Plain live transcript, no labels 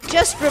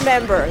Just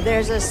remember,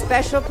 there's a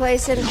special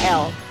place in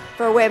hell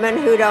for women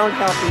who don't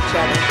help each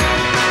other.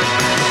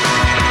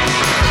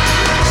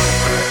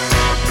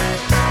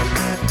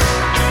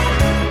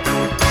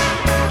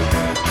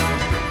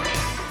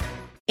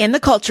 In the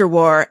culture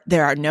war,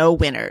 there are no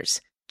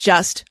winners,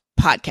 just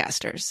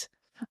podcasters.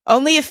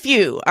 Only a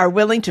few are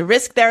willing to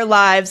risk their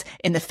lives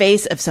in the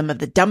face of some of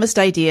the dumbest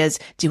ideas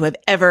to have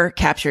ever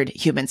captured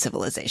human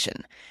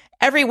civilization.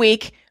 Every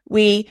week,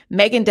 we,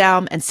 Megan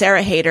Daum and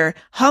Sarah Hayter,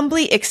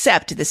 humbly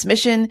accept this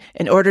mission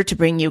in order to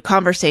bring you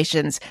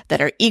conversations that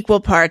are equal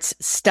parts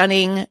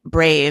stunning,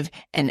 brave,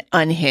 and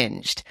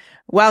unhinged.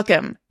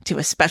 Welcome to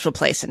A Special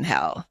Place in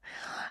Hell.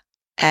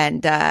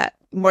 And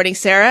morning,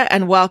 Sarah,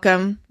 and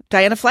welcome,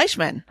 Diana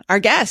Fleischman, our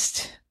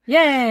guest.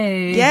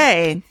 Yay.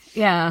 Yay.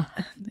 Yeah.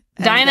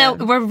 Diana,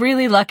 we're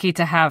really lucky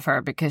to have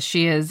her because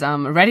she is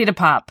ready to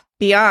pop.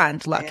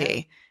 Beyond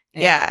lucky.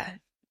 Yeah.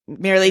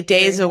 Merely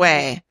days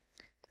away.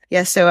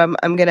 Yeah, so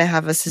I'm going to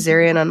have a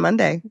cesarean on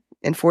Monday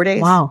in 4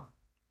 days. Wow.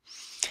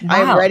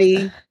 I am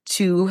ready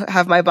to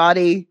have my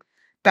body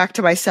back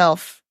to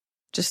myself.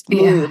 Just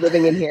me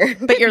living in here.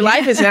 But your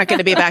life is not going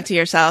to be back to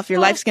yourself. Your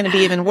life's going to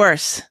be even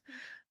worse.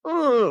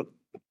 No,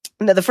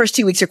 the first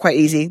 2 weeks are quite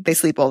easy. They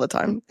sleep all the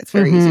time. It's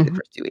very easy the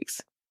first 2 weeks.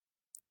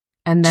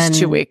 And then just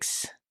 2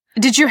 weeks.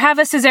 Did you have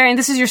a cesarean?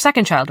 This is your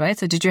second child, right?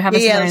 So did you have a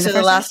cesarean? Yeah, so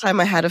the last time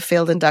I had a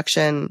failed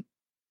induction,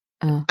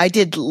 I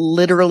did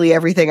literally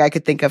everything I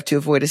could think of to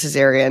avoid a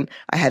cesarean.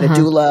 I had a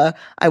doula.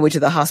 I went to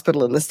the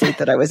hospital in the state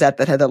that I was at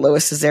that had the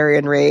lowest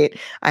cesarean rate.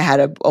 I had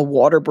a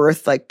water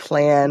birth like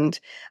planned.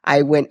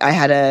 I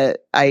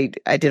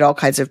did all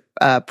kinds of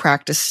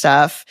practice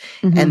stuff.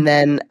 And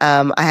then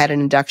I had an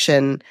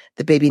induction.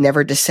 The baby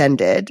never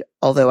descended,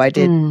 although I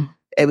did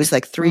it was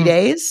like 3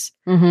 days.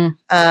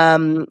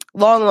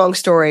 Long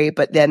story,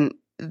 but then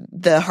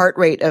the heart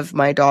rate of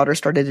my daughter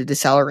started to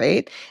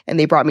decelerate and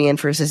they brought me in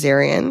for a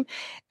cesarean.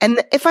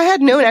 And if I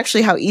had known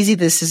actually how easy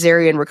the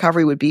cesarean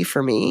recovery would be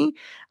for me,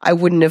 I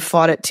wouldn't have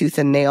fought it tooth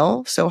and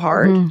nail so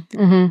hard.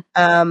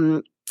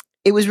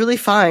 It was really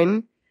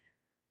fine.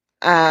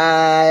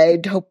 I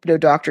hope no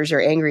doctors are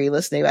angry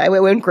listening. I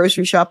went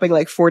grocery shopping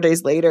like 4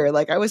 days later.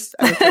 Like I was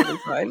totally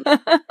fine.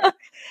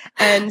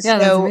 And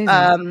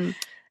so,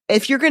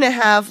 if you're going to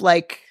have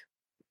like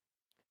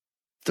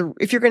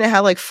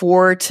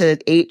 4 to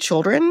 8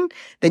 children,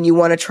 then you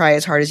want to try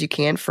as hard as you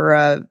can for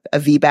a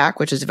VBAC,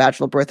 which is a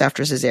vaginal birth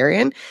after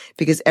cesarean,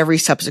 because every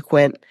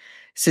subsequent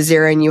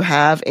cesarean you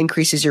have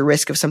increases your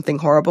risk of something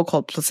horrible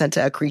called placenta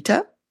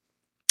accreta,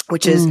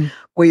 which is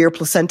where your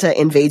placenta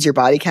invades your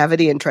body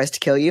cavity and tries to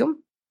kill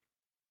you.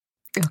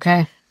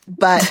 Okay.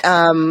 But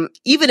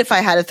even if I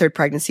had a third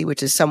pregnancy,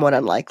 which is somewhat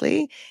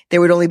unlikely, there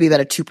would only be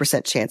about a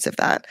 2% chance of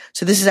that.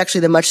 So this is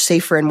actually the much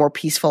safer and more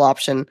peaceful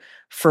option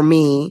for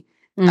me.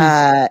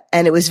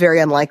 And it was very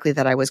unlikely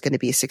that I was going to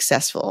be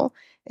successful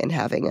in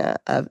having a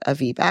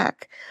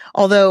VBAC.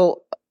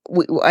 Although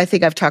I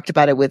think I've talked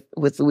about it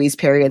with Louise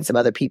Perry and some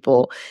other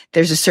people.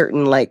 There's a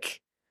certain like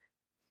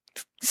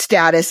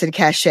status and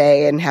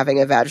cachet in having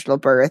a vaginal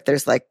birth.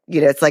 There's like,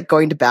 it's like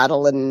going to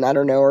battle and I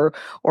don't know,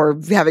 or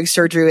having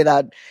surgery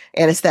without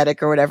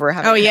anesthetic or whatever.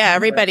 Oh yeah.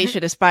 Everybody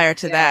should aspire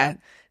to that.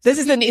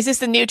 Is this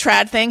the new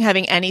trad thing?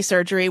 Having any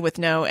surgery with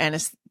no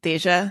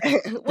anesthesia?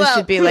 This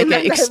should be like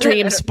an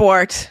extreme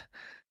sport.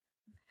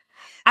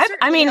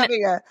 I mean,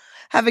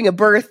 having a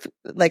birth,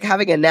 like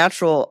having a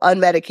natural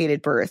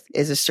unmedicated birth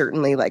is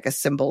certainly like a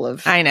symbol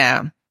of,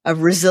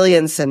 of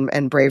resilience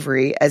and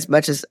bravery, as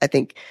much as I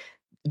think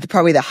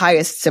probably the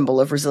highest symbol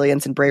of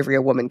resilience and bravery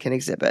a woman can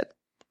exhibit.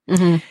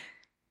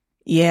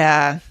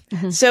 Yeah.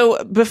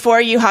 So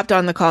before you hopped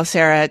on the call,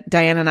 Sarah,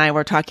 Diana and I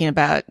were talking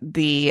about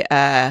the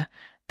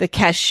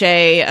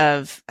cachet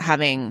of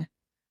having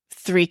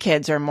 3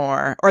 kids or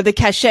more, or the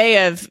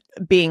cachet of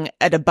being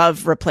at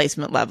above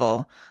replacement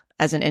level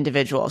as an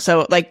individual.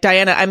 So like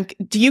Diana,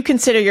 do you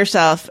consider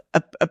yourself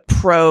a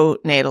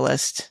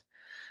pro-natalist?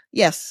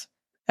 Yes.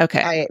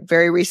 Okay. I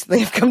very recently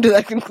have come to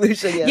that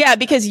conclusion. Yes. Yeah,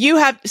 because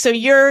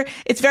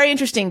it's very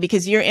interesting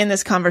because you're in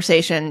this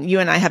conversation.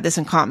 You and I have this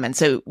in common.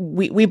 So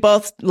we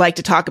both like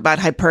to talk about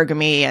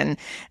hypergamy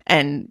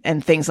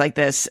and things like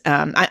this.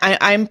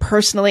 I'm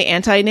personally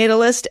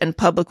anti-natalist and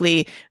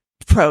publicly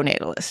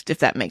pro-natalist, if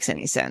that makes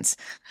any sense.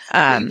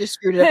 You just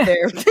screwed it up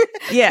there.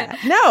 Yeah.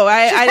 No,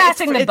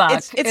 passing the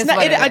buck.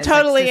 I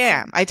totally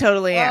am.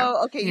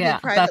 Oh, okay. You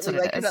privately,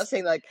 like, you're not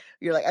saying like,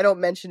 you're like, I don't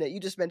mention it.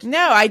 You just mentioned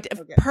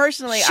it.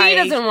 Personally, she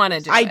doesn't want to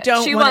do it. I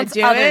don't want to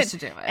do it. To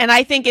do it. And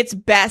I think it's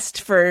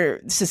best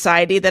for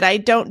society that I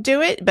don't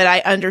do it, but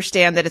I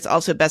understand that it's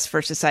also best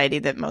for society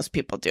that most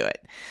people do it.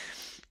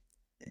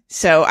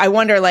 So I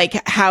wonder,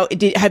 like,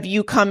 have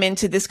you come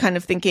into this kind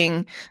of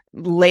thinking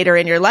later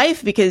in your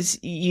life? Because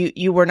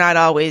you were not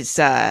always,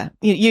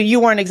 you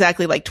weren't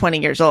exactly like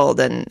 20 years old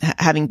and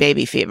having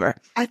baby fever.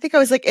 I think I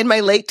was like in my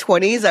late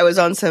 20s. I was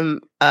on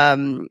some,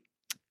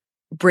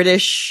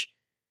 British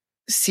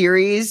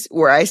series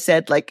where I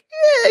said like,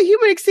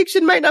 human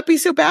extinction might not be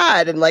so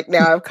bad. And like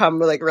now I've come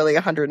like really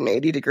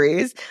 180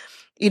 degrees,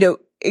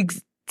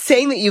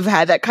 saying that you've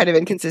had that kind of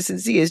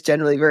inconsistency is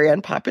generally very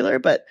unpopular,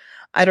 but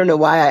I don't know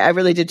why. I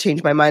really did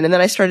change my mind. And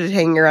then I started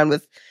hanging around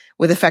with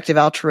effective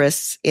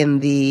altruists in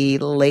the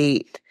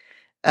late,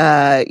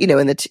 in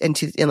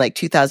like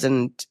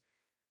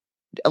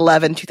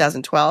 2011,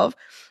 2012.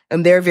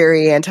 And they're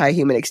very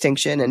anti-human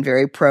extinction and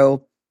very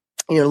pro,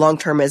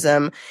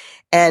 long-termism.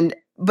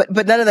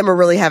 But none of them are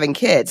really having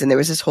kids. And there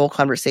was this whole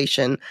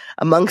conversation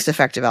amongst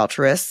effective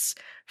altruists,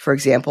 for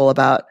example,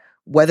 about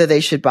whether they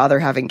should bother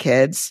having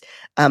kids.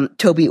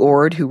 Toby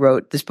Ord, who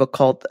wrote this book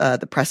called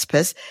The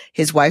Precipice,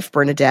 his wife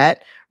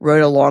Bernadette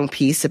wrote a long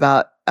piece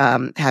about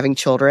having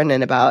children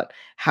and about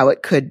how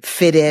it could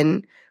fit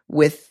in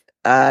with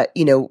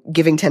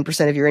giving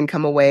 10% of your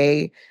income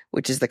away,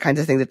 which is the kinds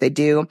of thing that they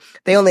do.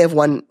 They only have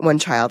one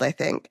child, I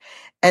think.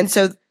 And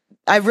so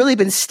I've really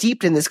been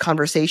steeped in this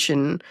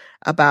conversation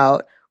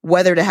about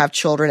whether to have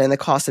children and the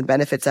costs and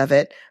benefits of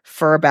it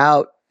for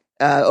about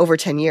over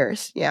 10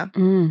 years. Yeah.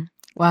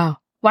 Wow.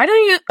 Why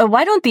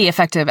don't the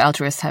effective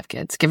altruists have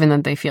kids, given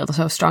that they feel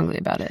so strongly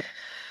about it?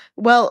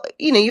 Well,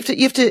 you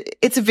have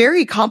to, it's a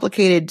very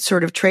complicated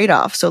sort of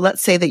trade-off. So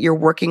let's say that you're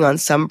working on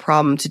some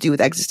problem to do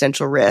with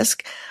existential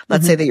risk.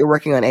 Let's say that you're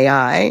working on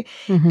AI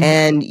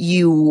and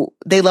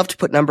they love to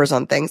put numbers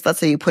on things. Let's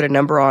say you put a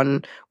number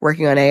on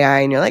working on AI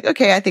and you're like,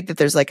 okay, I think that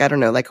there's like a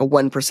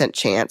 1%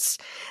 chance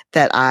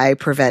that I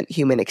prevent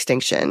human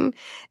extinction.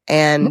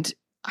 And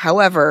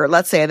however,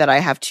 let's say that I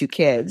have 2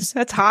 kids.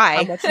 That's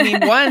high. I mean,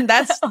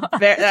 that's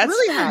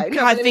really high.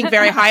 No, I think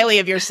very highly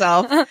of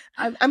yourself.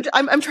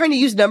 I'm trying to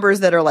use numbers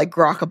that are like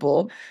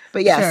grokkable.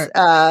 But yes,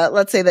 Sure.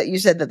 Let's say that you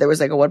said that there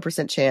was like a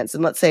 1% chance,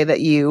 and let's say that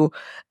you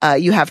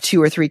have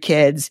 2 or 3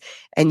 kids,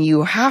 and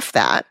you half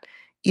that.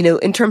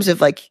 In terms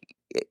of like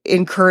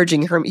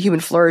encouraging human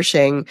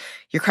flourishing,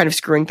 you're kind of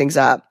screwing things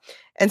up.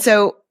 And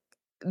so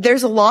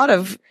there's a lot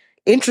of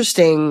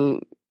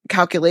interesting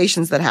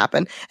calculations that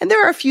happen. And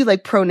there are a few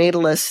like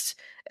pronatalist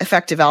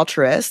effective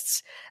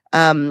altruists.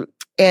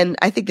 And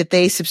I think that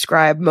they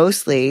subscribe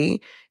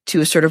mostly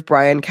to a sort of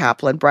Brian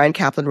Kaplan. Brian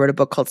Kaplan wrote a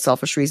book called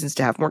Selfish Reasons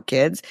to Have More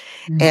Kids.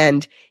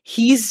 And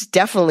he's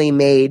definitely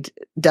made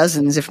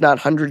dozens, if not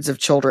hundreds of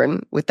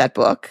children with that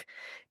book,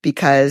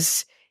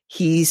 because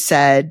he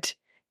said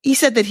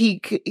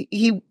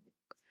that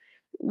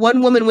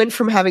one woman went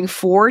from having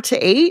 4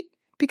 to 8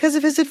 because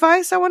of his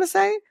advice, I want to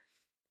say.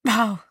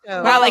 Wow.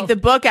 Wow, like the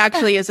book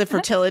actually is a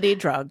fertility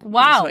drug.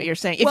 Wow. Is what you're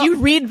saying. If you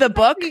read the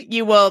book,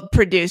 you will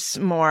produce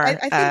more.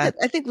 I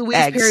think Louise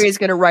Perry is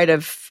going to write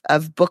a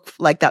book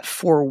like that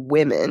for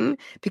women,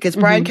 because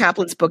Brian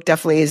Kaplan's book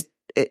definitely is.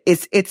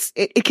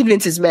 It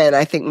convinces men,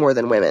 I think, more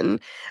than women,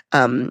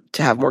 to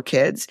have more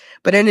kids.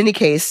 But in any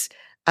case,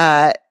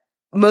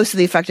 most of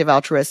the effective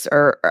altruists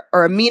are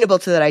amenable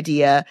to that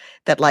idea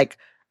that like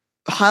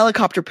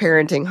helicopter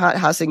parenting,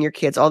 housing your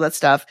kids, all that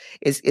stuff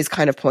is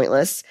kind of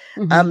pointless.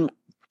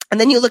 And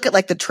then you look at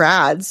like the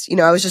trads.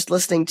 I was just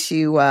listening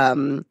to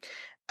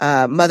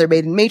Mother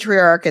Maiden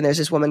Matriarch, and there's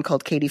this woman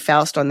called Katie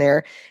Faust on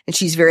there, and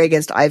she's very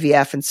against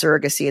IVF and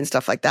surrogacy and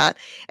stuff like that.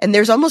 And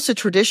there's almost a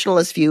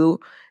traditionalist view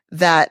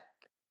that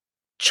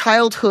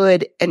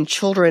childhood and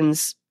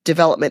children's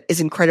development is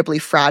incredibly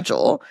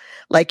fragile.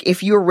 Like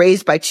if you're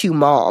raised by 2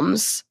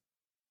 moms,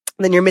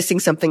 then you're missing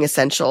something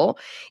essential.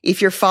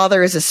 If your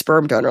father is a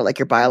sperm donor, like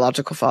your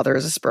biological father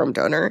is a sperm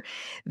donor,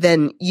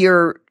 then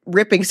you're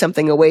ripping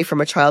something away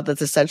from a child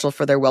that's essential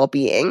for their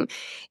well-being.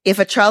 If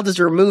a child is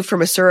removed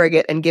from a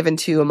surrogate and given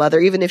to a mother,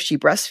 even if she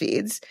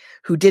breastfeeds,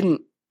 who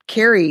didn't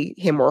carry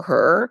him or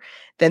her,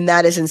 then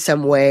that is in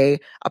some way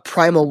a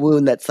primal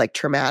wound that's like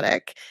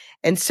traumatic.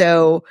 And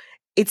so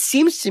it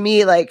seems to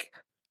me like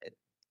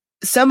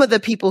some of the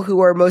people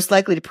who are most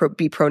likely to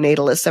be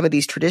pronatalists, some of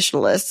these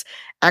traditionalists,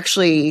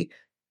 actually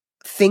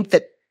think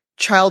that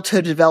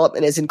childhood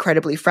development is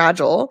incredibly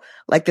fragile,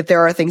 like that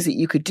there are things that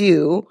you could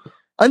do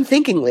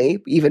unthinkingly,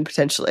 even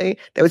potentially,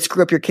 that would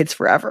screw up your kids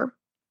forever.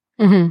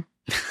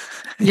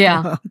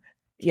 Yeah.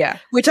 Yeah.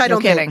 Which I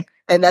don't think.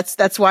 And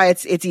that's why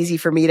it's easy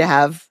for me to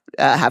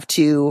have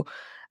 2,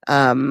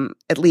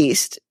 at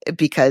least,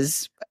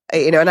 because,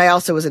 and I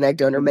also was an egg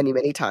donor many,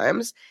 many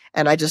times.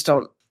 And I just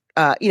don't,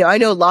 I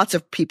know lots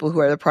of people who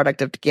are the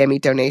product of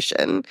gamete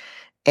donation.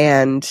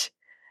 And,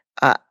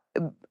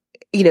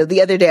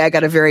 the other day I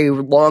got a very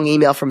long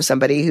email from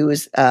somebody who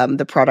is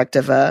the product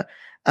of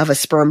a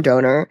sperm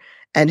donor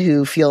and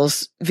who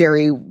feels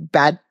very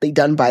badly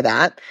done by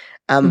that.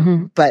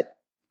 But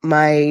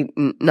my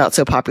not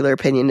so popular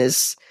opinion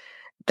is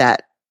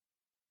that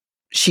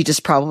she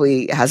just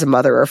probably has a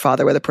mother or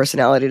father with a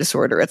personality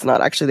disorder. It's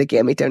not actually the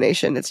gamete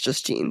donation. It's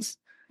just genes.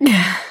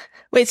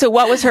 Wait, so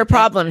what was her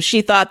problem?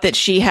 She thought that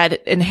she had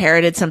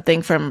inherited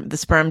something from the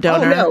sperm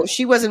donor? Oh, no,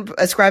 she wasn't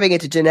ascribing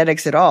it to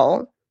genetics at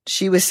all.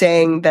 She was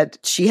saying that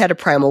she had a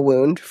primal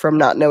wound from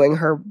not knowing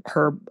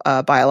her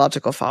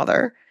biological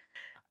father.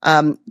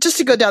 Just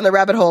to go down the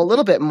rabbit hole a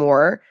little bit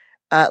more,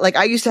 like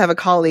I used to have a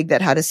colleague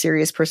that had a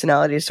serious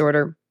personality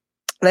disorder,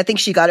 and I think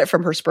she got it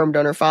from her sperm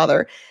donor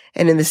father.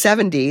 And in the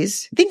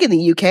 70s, I think in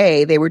the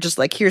UK, they were just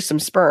like, here's some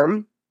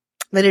sperm.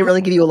 They didn't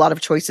really give you a lot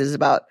of choices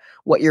about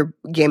what your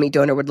gamete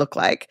donor would look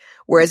like.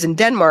 Whereas in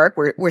Denmark,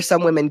 where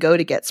some women go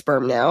to get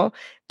sperm now,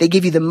 they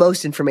give you the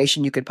most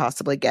information you could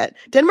possibly get.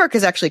 Denmark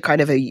is actually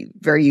kind of a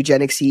very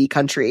eugenics-y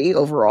country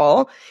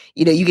overall.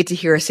 You know, you get to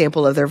hear a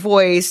sample of their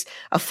voice,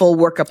 a full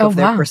workup of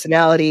their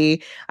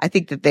personality. I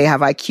think that they have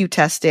IQ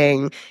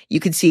testing.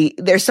 You can see,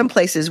 there's some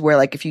places where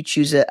like if you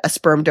choose a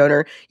sperm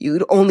donor, you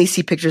would only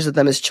see pictures of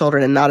them as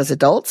children and not as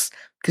adults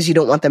because you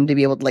don't want them to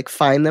be able to like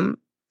find them.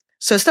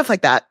 So stuff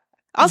like that.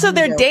 Also,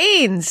 they're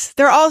Danes.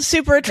 They're all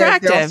super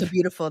attractive. They're also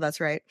beautiful. That's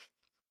right.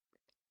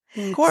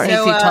 Of course.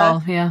 8 feet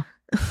tall. Yeah.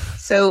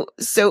 So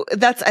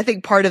that's, I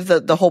think, part of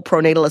the whole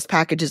pronatalist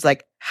package is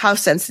like, how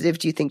sensitive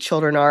do you think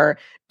children are?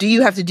 Do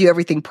you have to do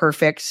everything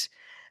perfect?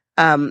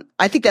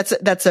 I think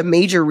that's a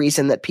major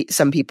reason that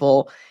some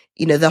people,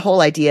 you know, the whole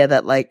idea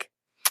that like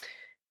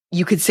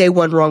you could say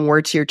one wrong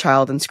word to your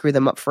child and screw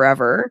them up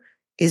forever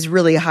is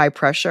really high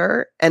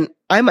pressure. And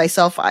I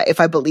myself, if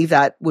I believe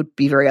that, would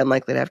be very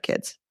unlikely to have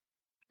kids.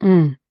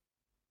 Mm.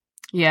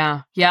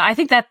 Yeah. I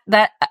think that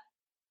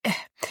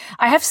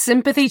I have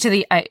sympathy to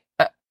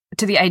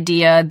the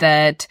idea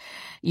that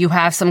you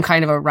have some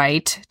kind of a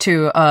right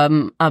to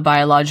a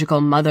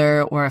biological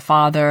mother or a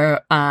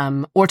father,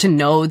 or to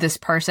know this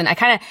person.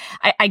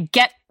 I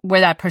get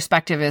where that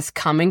perspective is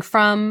coming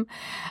from.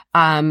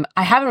 I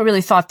haven't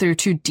really thought through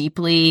too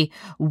deeply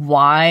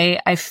why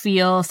I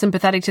feel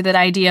sympathetic to that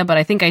idea, but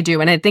I think I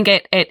do. And I think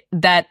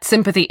that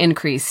sympathy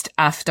increased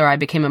after I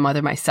became a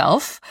mother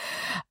myself.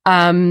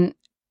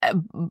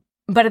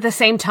 But at the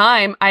same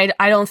time, I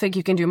don't think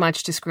you can do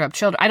much to screw up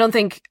children. I don't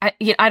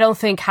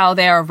think how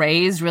they are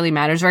raised really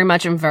matters very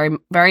much. I'm very,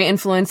 very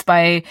influenced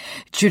by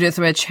Judith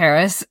Rich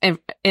Harris in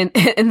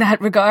that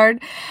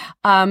regard.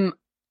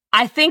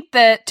 I think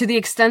that to the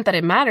extent that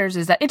it matters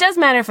is that it does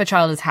matter if a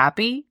child is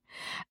happy.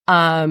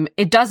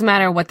 It does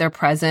matter what their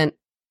present,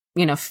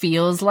 you know,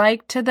 feels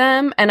like to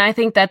them. And I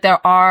think that there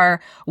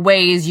are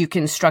ways you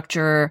can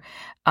structure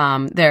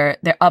their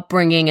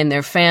upbringing and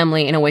their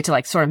family in a way to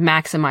like sort of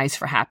maximize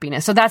for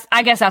happiness. So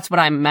I guess that's what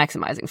I'm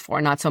maximizing for.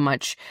 Not so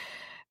much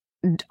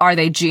are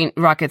they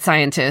rocket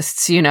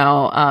scientists, you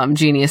know,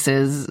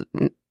 geniuses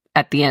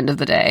at the end of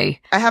the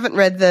day. I haven't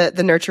read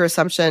the Nurture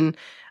Assumption.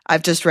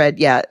 I've just read,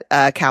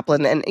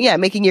 Kaplan, and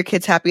making your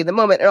kids happy in the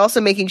moment, and also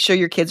making sure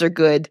your kids are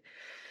good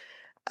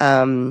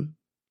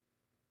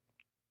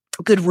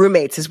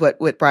roommates is what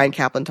Brian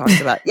Kaplan talks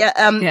about.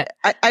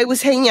 I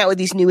was hanging out with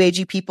these new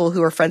agey people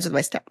who are friends with my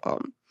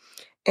stepmom,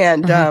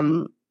 and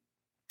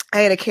I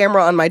had a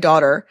camera on my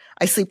daughter.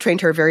 I sleep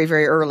trained her very,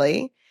 very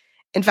early.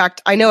 In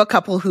fact, I know a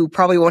couple who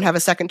probably won't have a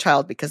second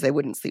child because they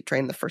wouldn't sleep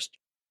train the first.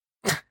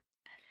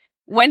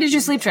 When did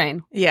you sleep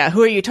train? Yeah,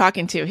 who are you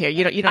talking to here?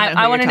 You don't know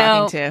who you're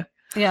talking to.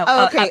 Yeah.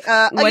 Oh, okay.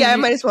 I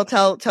might as well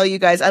tell you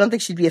guys. I don't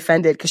think she'd be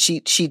offended because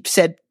she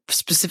said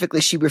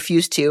specifically she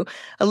refused to.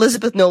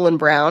 Elizabeth Nolan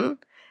Brown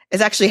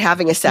is actually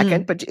having a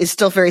second, but is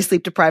still very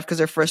sleep deprived because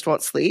her first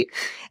won't sleep.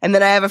 And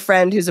then I have a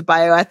friend who's a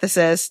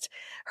bioethicist.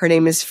 Her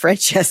name is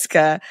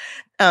Francesca.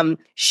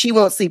 She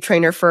won't sleep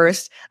train her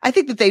first. I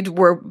think that they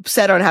were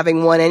set on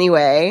having one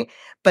anyway,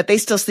 but they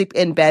still sleep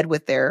in bed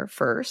with their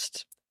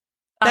first.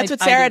 That's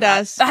what Sarah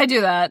does. I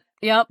do that.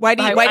 Yep. Why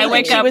do you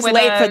think she was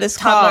late for this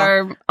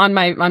call? On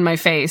my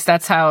face.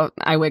 That's how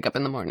I wake up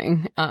in the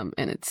morning. And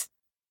it's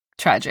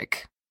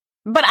tragic.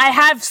 But I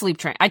have sleep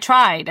trained. I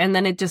tried, and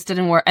then it just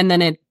didn't work. And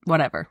then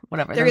whatever.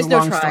 There is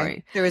no try.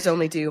 Story. There is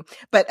only do.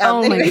 But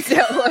anyway,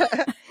 so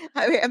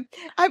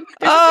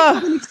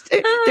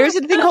there's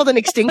a thing called an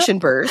extinction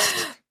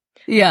burst.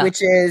 Yeah,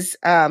 which is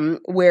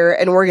where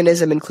an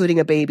organism,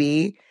 including a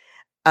baby,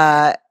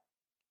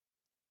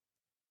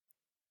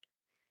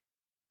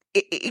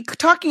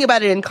 talking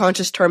about it in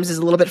conscious terms is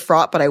a little bit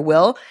fraught, but I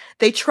will.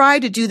 They try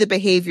to do the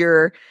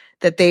behavior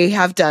that they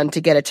have done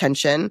to get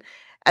attention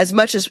as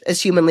much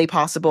as humanly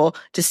possible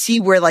to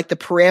see where like the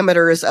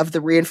parameters of the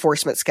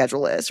reinforcement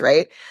schedule is,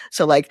 right?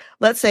 So like,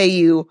 let's say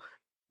you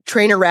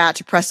train a rat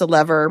to press a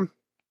lever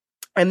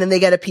and then they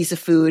get a piece of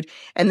food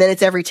and then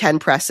it's every 10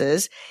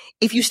 presses.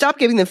 If you stop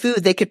giving them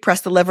food, they could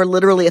press the lever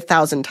literally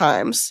 1,000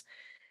 times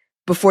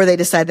before they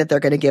decide that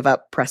they're going to give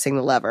up pressing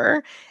the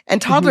lever.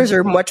 And toddlers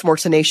are much more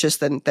tenacious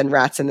than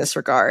rats in this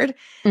regard.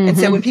 And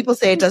so when people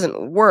say it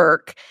doesn't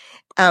work,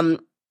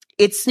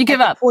 it's you give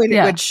up. The point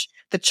at which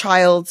the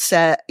child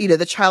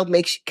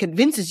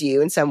convinces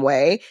you in some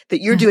way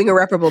that you're doing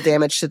irreparable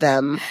damage to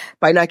them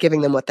by not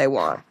giving them what they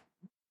want.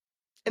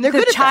 And they're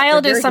good at that. The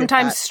child is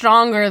sometimes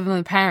stronger than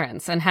the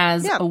parents and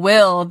has a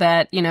will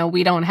that, you know,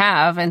 we don't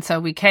have. And so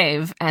we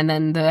cave, and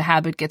then the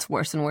habit gets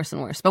worse and worse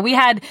and worse. But we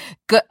had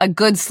a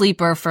good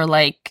sleeper for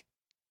like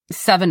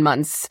 7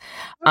 months,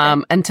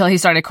 until he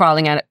started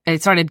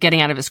started getting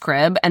out of his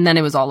crib, and then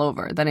it was all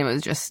over. Then it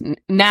was just,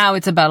 now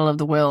it's a battle of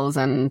the wills,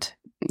 and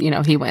you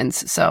know, he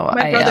wins. So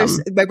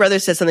my brother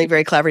said something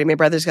very clever. My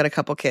brother's got a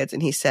couple kids,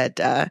 and he said,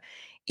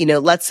 you know,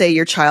 let's say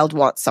your child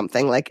wants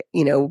something like,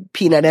 you know,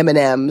 peanut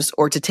M&Ms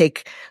or to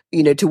take,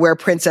 you know, to wear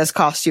princess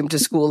costume to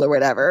school or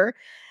whatever.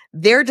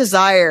 Their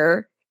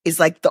desire is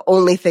like the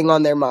only thing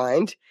on their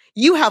mind.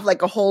 You have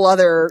like a whole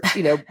other,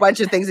 bunch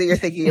of things that you're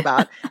thinking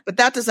about, but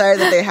that desire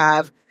that they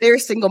have, they're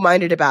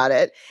single-minded about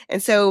it.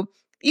 And so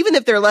even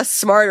if they're less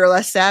smart or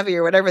less savvy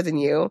or whatever than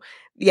you,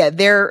 yeah,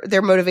 their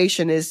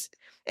motivation is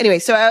anyway.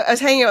 So I was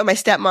hanging out with my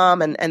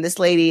stepmom and this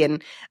lady,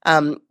 and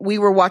we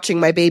were watching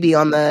my baby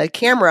on the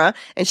camera,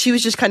 and she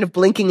was just kind of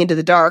blinking into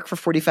the dark for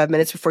 45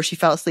 minutes before she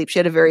fell asleep. She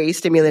had a very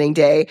stimulating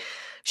day.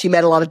 She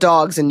met a lot of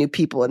dogs and new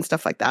people and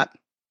stuff like that.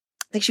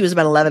 I think she was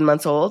about 11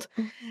 months old.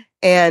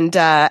 And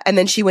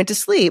then she went to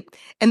sleep,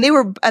 and they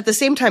were at the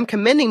same time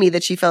commending me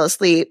that she fell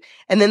asleep.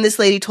 And then this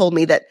lady told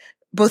me that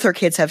both her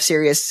kids have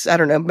serious,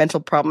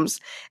 mental problems,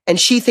 and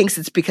she thinks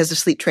it's because of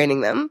sleep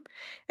training them.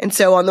 And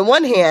so on the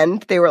one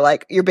hand, they were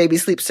like, your baby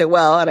sleeps so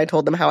well. And I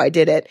told them how I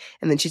did it.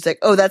 And then she's like,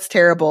 oh, that's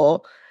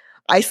terrible.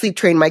 I sleep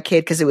trained my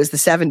kid because it was the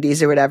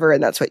 70s or whatever.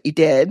 And that's what you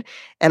did.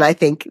 And I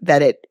think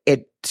that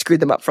it screwed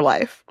them up for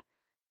life.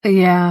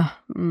 Yeah.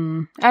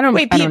 I don't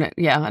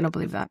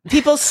believe that.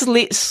 People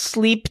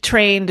sleep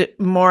trained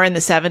more in the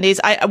 70s.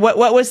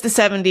 What was the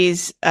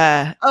 70s?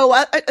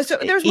 So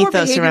there's more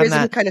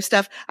behaviorism kind of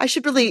stuff. I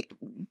should really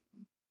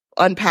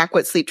unpack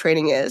what sleep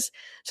training is.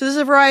 So there's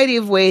a variety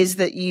of ways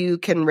that you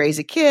can raise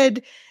a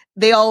kid.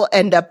 They all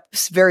end up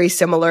very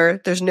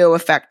similar. There's no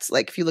effects.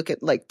 Like if you look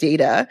at like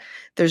data,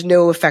 there's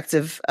no effects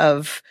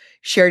of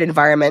shared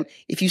environment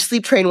if you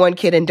sleep train one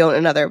kid and don't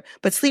another.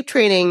 But sleep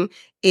training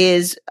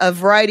is a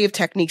variety of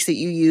techniques that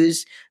you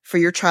use for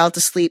your child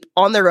to sleep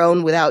on their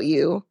own without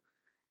you.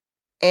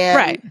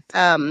 And,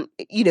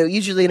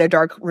 usually in a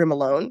dark room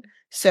alone.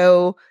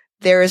 So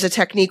there is a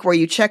technique where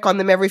you check on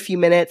them every few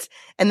minutes.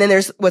 And then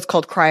there's what's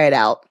called cry it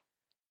out.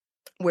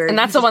 And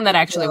that's the one that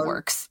actually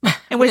works.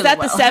 And was that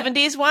the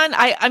 70s one?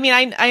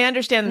 I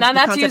understand the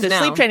concept of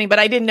sleep training, but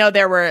I didn't know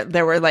there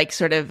were like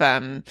sort of,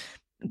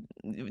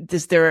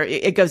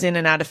 it goes in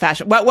and out of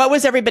fashion. What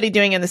was everybody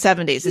doing in the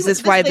 70s? Is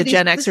this why the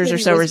Gen Xers are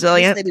so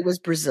resilient? This lady was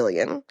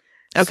Brazilian.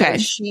 Okay. So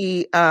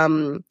she,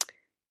 I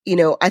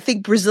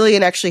think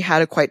Brazilian actually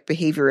had a quite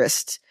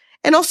behaviorist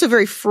and also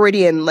very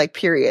Freudian like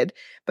period.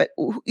 But,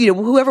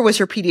 whoever was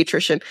her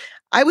pediatrician,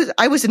 I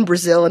was in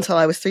Brazil until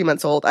I was 3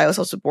 months old. I was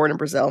also born in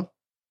Brazil.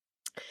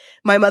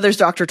 My mother's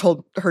doctor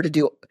told her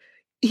to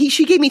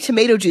she gave me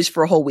tomato juice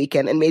for a whole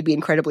weekend and made me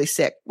incredibly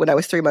sick when I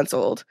was 3 months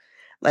old.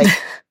 Like,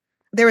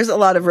 there was a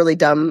lot of really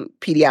dumb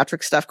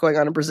pediatric stuff going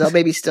on in Brazil.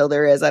 Maybe still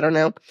there is. I don't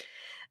know.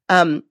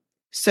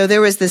 So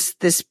there was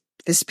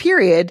this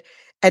period,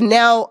 and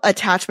now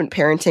attachment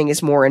parenting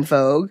is more in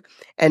vogue.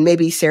 And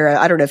maybe Sarah,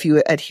 I don't know if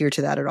you adhere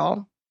to that at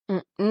all.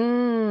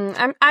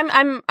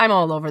 I'm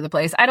all over the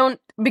place.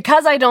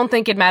 Because I don't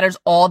think it matters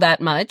all that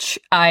much.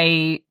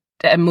 I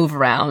move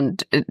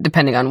around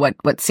depending on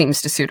what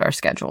seems to suit our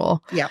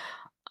schedule. Yeah.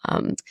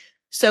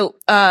 So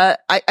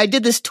I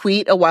did this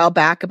tweet a while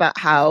back about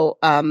how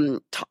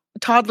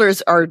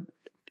toddlers are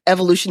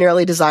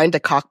evolutionarily designed to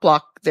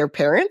cockblock their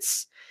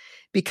parents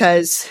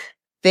because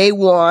they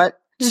want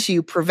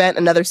to prevent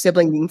another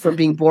sibling from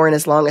being born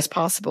as long as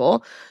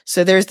possible.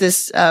 So there's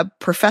this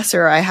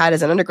professor I had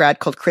as an undergrad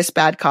called Chris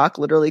Badcock,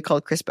 literally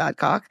called Chris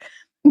Badcock,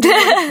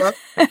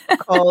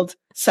 called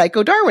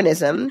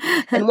Psychodarwinism.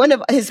 And one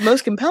of his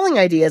most compelling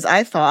ideas,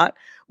 I thought,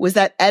 was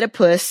that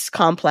Oedipus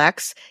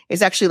complex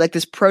is actually like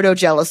this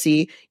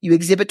proto-jealousy you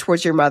exhibit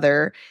towards your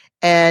mother.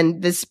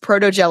 And this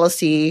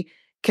proto-jealousy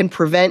can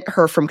prevent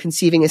her from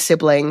conceiving a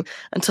sibling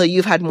until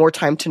you've had more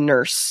time to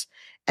nurse.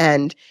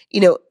 And,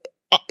 you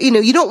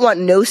don't want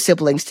no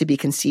siblings to be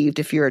conceived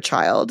if you're a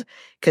child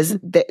because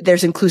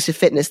there's inclusive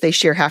fitness. They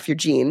share half your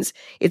genes.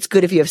 It's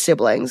good if you have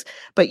siblings,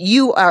 but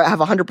you have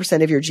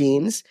 100% of your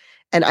genes.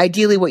 And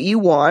ideally what you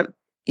want,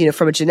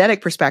 from a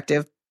genetic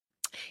perspective,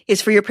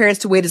 is for your parents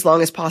to wait as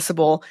long as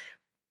possible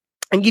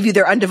and give you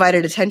their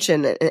undivided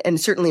attention and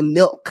certainly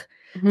milk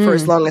for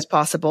as long as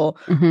possible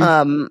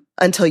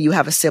until you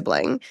have a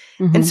sibling.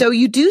 And so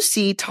you do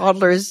see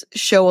toddlers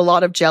show a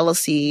lot of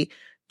jealousy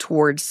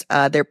towards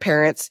their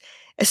parents,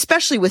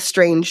 especially with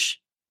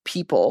strange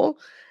people,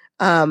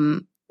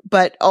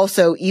 but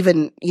also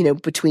even,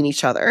 between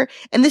each other.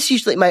 And this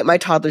usually, my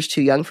toddler's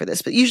too young for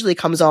this, but usually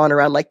comes on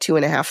around like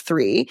 2.5,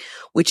 3,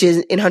 which is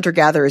in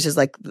hunter-gatherers is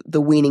like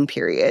the weaning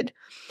period.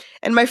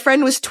 And my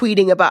friend was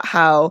tweeting about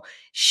how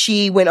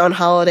she went on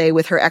holiday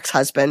with her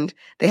ex-husband.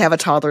 They have a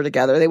toddler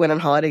together. They went on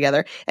holiday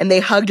together and they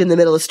hugged in the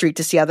middle of the street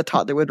to see how the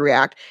toddler would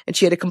react. And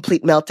she had a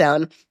complete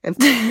meltdown and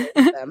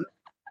them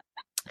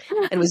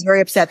and was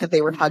very upset that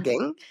they were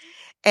hugging.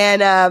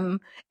 And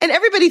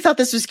everybody thought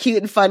this was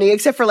cute and funny,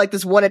 except for like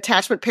this one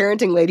attachment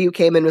parenting lady who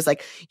came in and was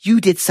like, you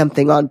did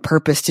something on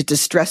purpose to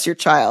distress your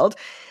child.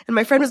 And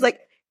my friend was like,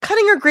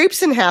 cutting her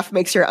grapes in half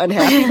makes her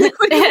unhappy. Like,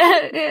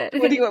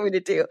 what do you want me to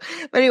do?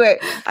 But anyway,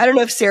 I don't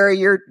know if Sarah,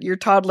 your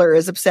toddler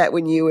is upset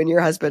when you and your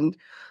husband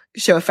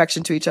show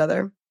affection to each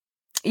other.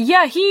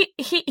 Yeah,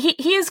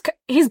 he's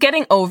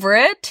getting over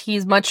it.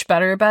 He's much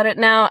better about it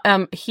now.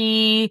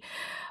 He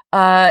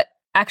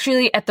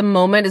actually at the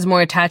moment is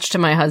more attached to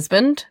my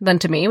husband than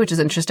to me, which is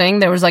interesting.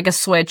 There was like a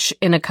switch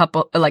in a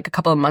couple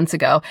of months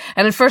ago.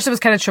 And at first it was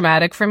kind of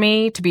traumatic for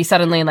me to be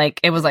suddenly like,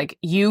 it was like,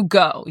 you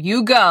go.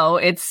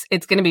 It's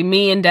going to be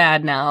me and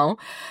dad now.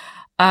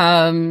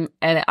 And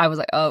I was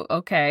like, oh,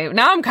 okay.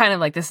 Now I'm kind of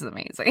like, this is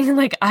amazing.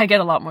 Like, I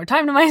get a lot more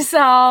time to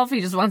myself. He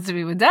just wants to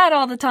be with dad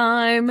all the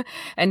time,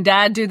 and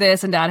dad do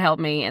this and dad help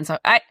me. And so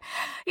I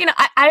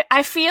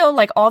feel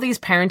like all these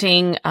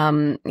parenting,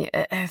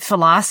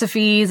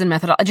 philosophies and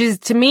methodologies,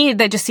 to me,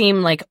 they just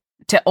seem like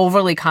to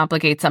overly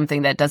complicate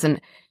something that doesn't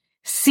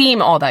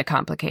seem all that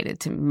complicated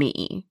to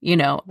me,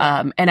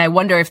 and I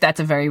wonder if that's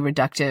a very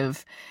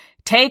reductive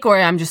take, or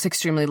I'm just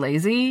extremely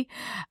lazy.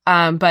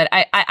 But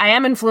I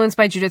am influenced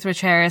by Judith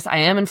Rich Harris. I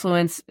am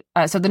influenced.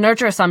 So the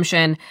nurture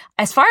assumption,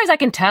 as far as I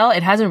can tell,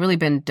 it hasn't really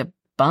been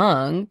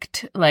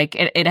debunked. Like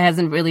it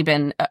hasn't really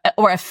been,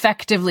 or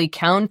effectively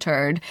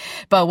countered.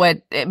 But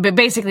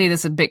basically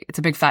it's a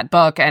big fat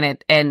book.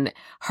 And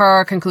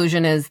her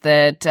conclusion is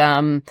that,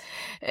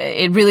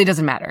 it really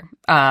doesn't matter,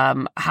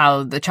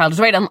 how the child is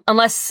raised,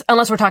 unless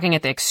we're talking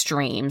at the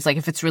extremes. Like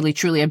if it's really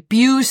truly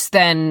abuse,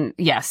 then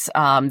yes,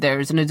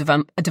 there's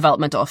a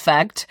developmental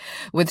effect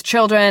with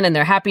children and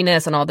their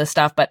happiness and all this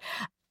stuff. But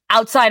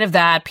outside of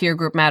that, peer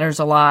group matters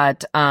a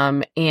lot,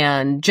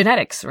 and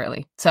genetics,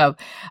 really. So,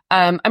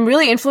 I'm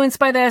really influenced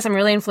by this. I'm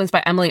really influenced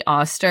by Emily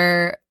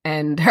Oster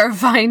and her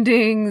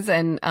findings.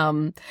 And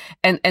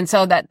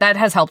so that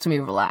has helped me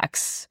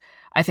relax,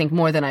 I think,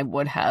 more than I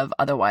would have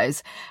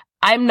otherwise.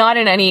 I'm not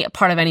in any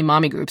part of any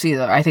mommy groups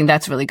either. I think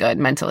that's really good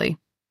mentally.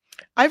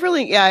 I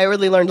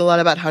really learned a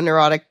lot about how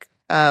neurotic,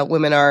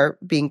 women are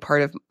being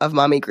part of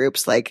mommy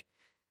groups. Like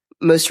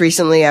most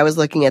recently, I was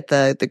looking at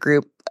the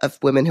group of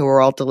women who were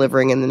all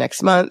delivering in the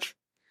next month.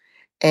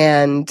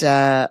 And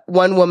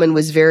one woman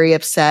was very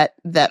upset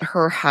that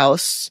her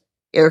house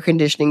air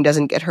conditioning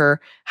doesn't get her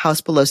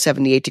house below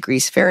 78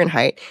 degrees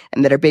Fahrenheit,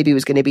 and that her baby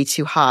was going to be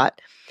too hot.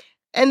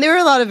 And there were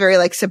a lot of very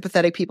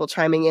sympathetic people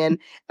chiming in.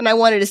 And I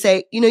wanted to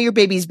say, your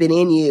baby's been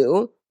in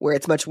you where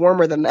it's much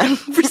warmer than that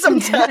for some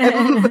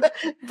time.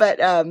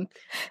 But,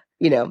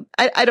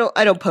 I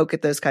don't poke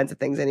at those kinds of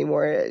things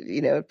anymore.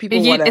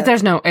 People want to,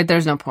 there's no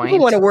point.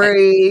 People want to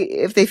worry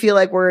if they feel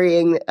like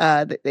worrying,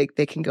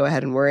 they can go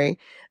ahead and worry.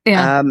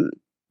 Yeah.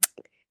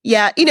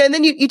 Yeah. And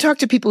then you talk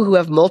to people who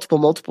have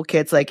multiple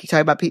kids, like you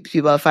talk about people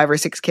who have 5 or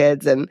 6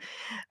 kids, and,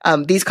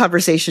 these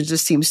conversations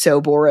just seem so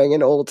boring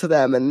and old to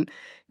them. And,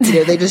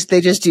 they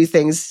just do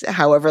things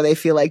however they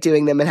feel like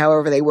doing them and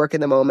however they work in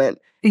the moment.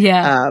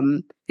 Yeah.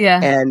 Yeah.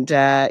 And,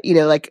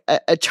 like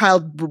a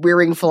child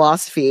rearing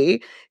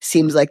philosophy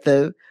seems like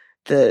the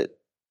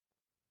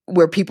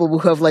where people who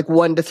have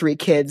 1 to 3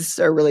 kids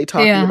are really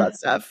talking about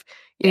stuff.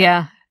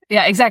 Yeah.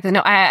 Yeah, exactly.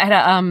 No, I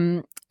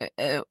had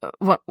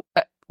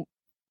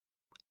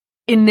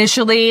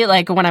initially,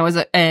 when I was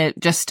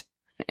just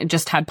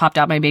had popped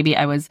out my baby,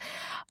 I was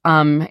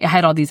I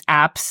had all these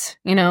apps,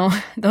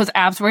 those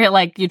apps where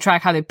you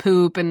track how they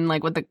poop and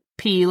what the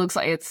pee looks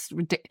like. It's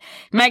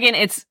Megan,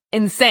 it's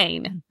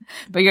insane.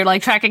 But you're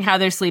tracking how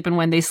they sleep and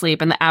when they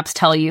sleep, and the apps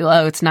tell you,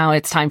 oh, it's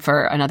time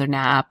for another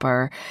nap,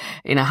 or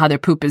how their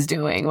poop is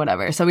doing,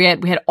 whatever. So we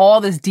had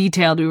all this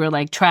detailed. We were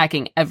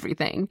tracking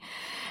everything.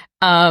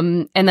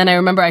 And then I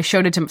remember I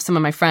showed it to some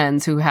of my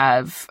friends who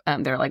have,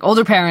 they're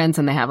older parents,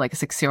 and they have a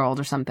 6-year-old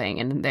or something.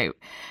 And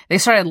they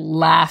started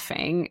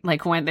laughing,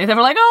 when they were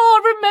oh,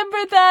 I remember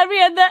that we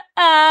had the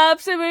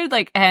apps, and we were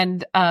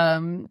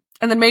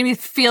and then made me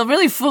feel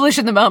really foolish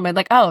in the moment.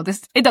 Oh,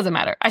 it doesn't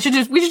matter. We should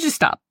just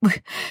stop.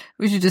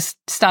 We should just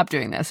stop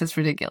doing this. It's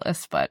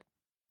ridiculous. But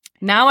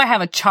now I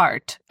have a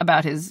chart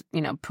about his,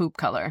 poop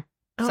color.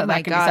 Oh so my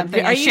that can God. be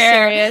something Are I you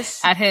share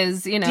serious? at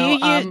his, Do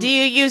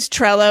you use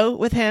Trello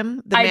with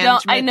him? The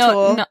I know,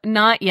 tool? no,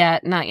 not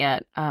yet. Diana,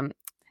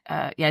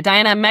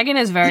 Megan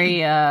is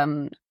very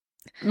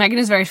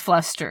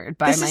flustered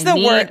by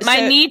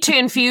my need to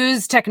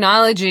infuse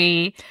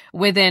technology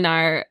within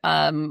our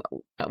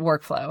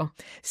workflow.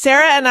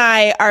 Sarah and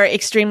I are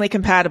extremely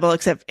compatible,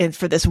 except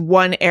for this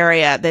one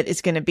area that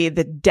is going to be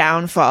the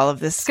downfall of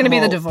this. It's going to be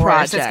the divorce.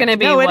 Project. It's going to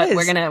be we're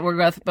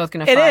both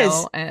going to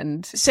file.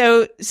 And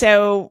so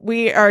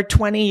we are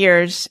 20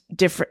 years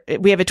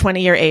different. We have a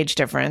 20-year age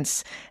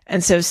difference,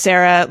 and so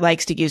Sarah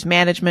likes to use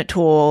management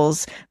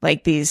tools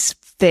like these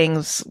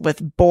things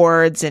with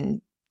boards and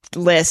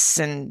lists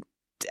and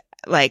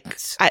I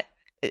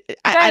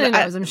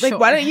I'm sure.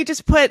 Why don't you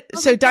just put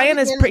so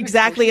Diana's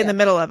exactly in the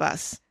middle of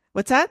us.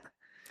 What's that?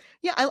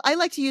 Yeah, I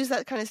like to use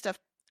that kind of stuff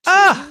too.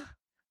 Oh,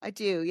 I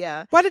do.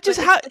 Yeah. Why did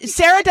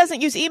Sarah doesn't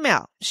use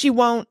email? She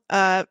won't.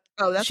 That's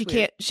she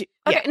weird. can't.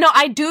 Okay, no,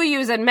 I do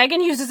use it.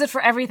 Megan uses it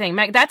for everything.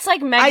 That's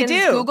Megan's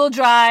Google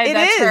Drive.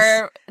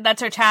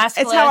 That's her task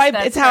list.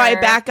 It's how I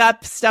back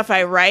up stuff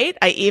I write.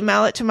 I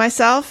email it to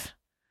myself.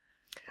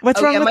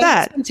 What's wrong with my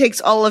that? husband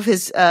takes all of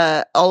his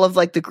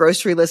the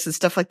grocery lists and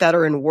stuff like that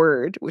are in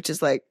Word, which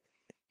is no.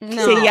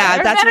 See,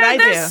 yeah, that's what I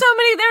do. There's so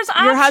many. There's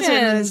options. Your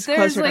husband is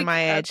closer to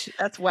my age.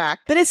 That's whack.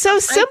 But it's so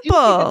simple. I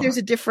do think that there's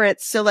a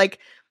difference. So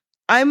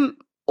I'm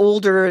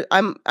older.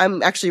 I'm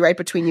actually right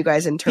between you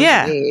guys in terms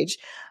of age.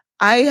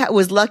 I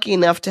was lucky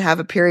enough to have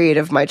a period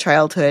of my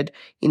childhood,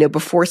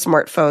 before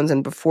smartphones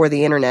and before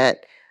the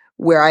internet,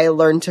 where I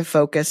learned to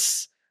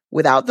focus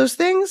without those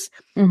things.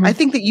 Mm-hmm. I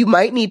think that you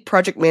might need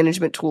project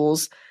management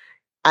tools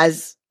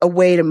as a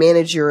way to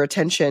manage your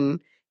attention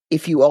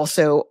if you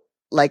also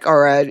like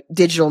are a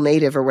digital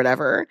native or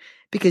whatever.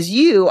 Because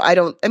I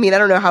don't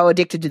know how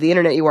addicted to the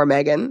internet you are,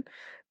 Megan,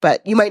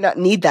 but you might not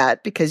need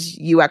that because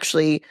you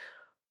actually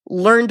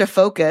learn to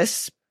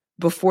focus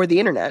before the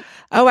internet.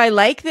 Oh, I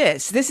like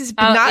this. This is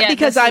not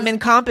because I'm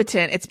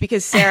incompetent. It's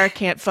because Sarah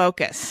can't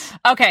focus.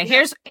 Okay,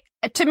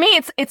 to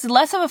me, it's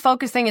less of a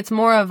focus thing. It's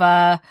more of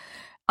a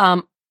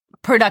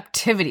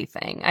productivity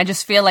thing. I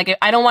just feel like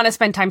I don't want to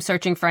spend time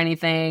searching for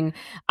anything.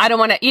 I don't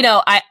want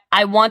to,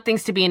 I want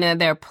things to be in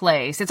their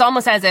place. It's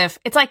almost as if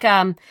it's like,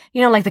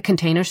 like the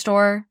Container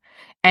Store.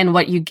 And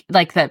what you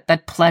like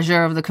that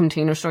pleasure of the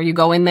Container Store. You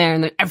go in there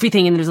and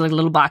everything in there's like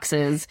little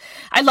boxes.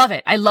 I love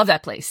it. I love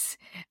that place.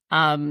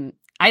 I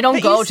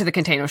don't go to the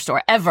Container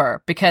Store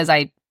ever because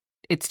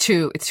it's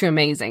too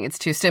amazing. It's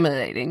too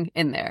stimulating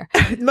in there.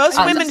 Most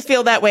women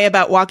feel that way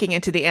about walking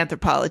into the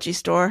Anthropology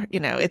store.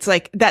 It's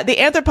like that. The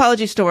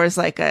Anthropology store is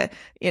like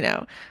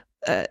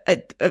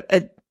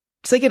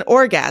it's like an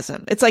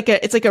orgasm. It's like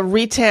a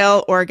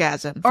retail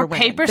orgasm for women.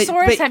 Or Paper women.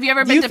 Source. Have you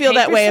ever been to feel Paper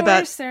that way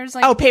Source?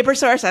 About Paper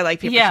Source? I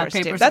like Paper Source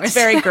too. Source. That's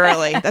very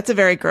girly. That's a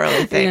very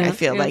girly thing, I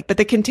feel like. But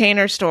the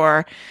Container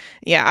Store,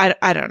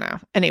 I don't know.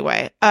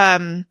 Anyway,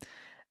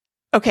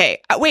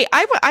 okay. Wait,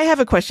 I have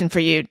a question for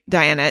you,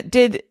 Diana.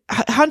 Did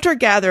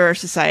hunter-gatherer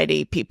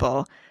society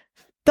people,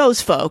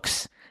 those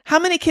folks, how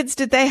many kids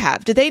did they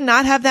have? Did they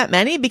not have that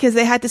many because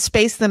they had to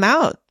space them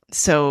out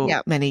so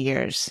many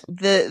years?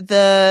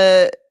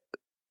 The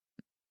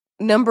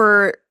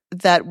number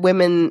that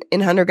women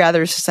in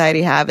hunter-gatherer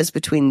society have is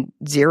between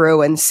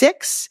 0 and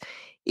 6.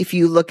 If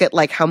you look at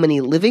like how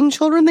many living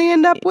children they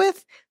end up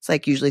with, it's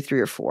like usually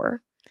 3 or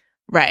 4.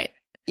 Right.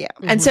 Yeah.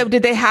 And so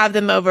did they have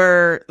them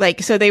over,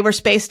 so they were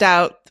spaced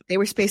out? They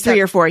were spaced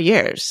 3 or 4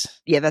 years.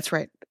 Yeah, that's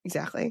right.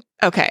 Exactly.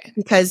 Okay.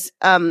 Because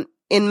in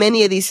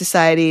many of these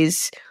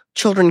societies,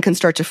 children can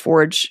start to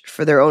forage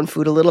for their own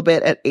food a little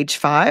bit at age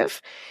 5.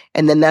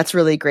 And then that's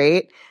really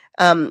great.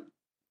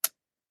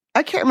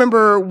 I can't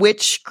remember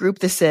which group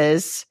this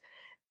is,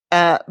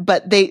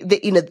 but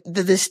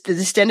the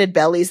distended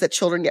bellies that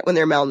children get when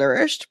they're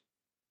malnourished.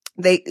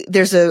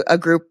 There's a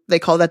group, they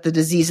call that the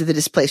disease of the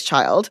displaced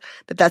child,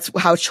 that's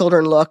how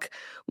children look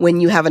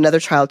when you have another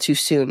child too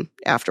soon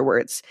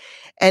afterwards.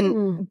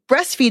 And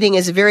breastfeeding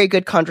is a very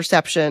good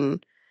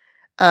contraception.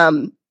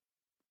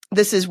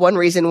 This is one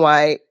reason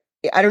why,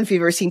 I don't know if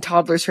you've ever seen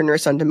toddlers for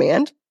Nurse on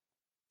Demand,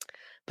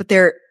 but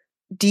they're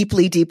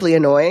deeply, deeply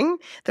annoying.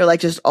 They're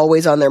like just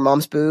always on their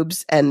mom's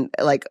boobs and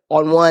like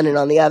on one and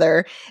on the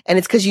other. And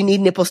it's because you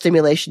need nipple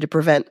stimulation to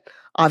prevent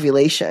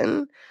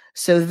ovulation.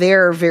 So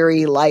their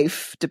very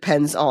life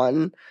depends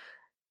on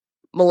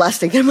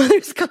molesting their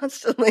mothers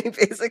constantly,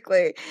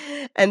 basically.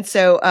 And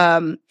so,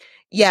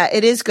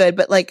 it is good.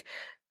 But like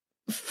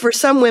for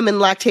some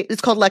women,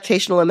 it's called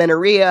lactational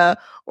amenorrhea,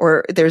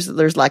 or there's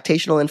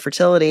lactational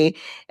infertility,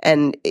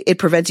 and it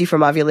prevents you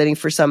from ovulating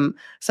for some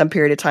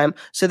period of time.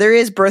 So there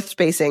is birth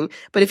spacing,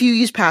 but if you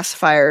use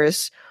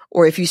pacifiers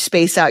or if you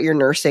space out your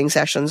nursing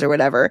sessions or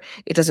whatever,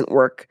 it doesn't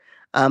work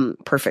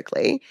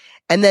perfectly.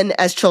 And then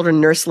as children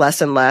nurse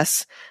less and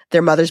less,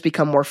 their mothers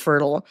become more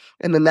fertile.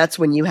 And then that's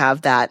when you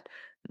have that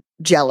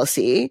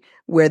jealousy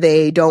where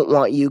they don't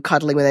want you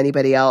cuddling with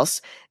anybody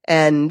else,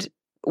 and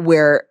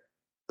where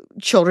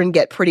children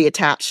get pretty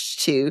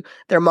attached to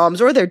their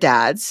moms or their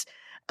dads.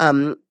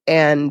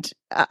 And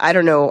I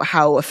don't know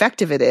how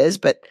effective it is,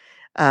 but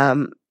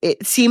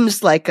it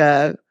seems like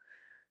a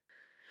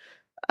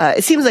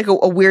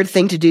weird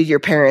thing to do to your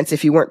parents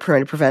if you weren't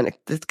trying to prevent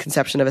the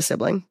conception of a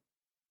sibling.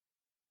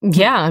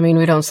 Yeah, I mean,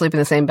 we don't sleep in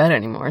the same bed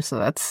anymore, so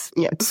that's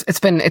it's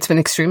been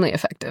extremely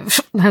effective.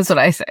 That's what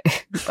I say.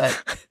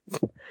 But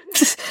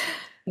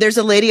there's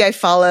a lady I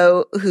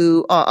follow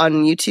who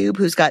on YouTube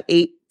who's got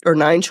 8 or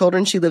 9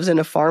 children. She lives in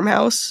a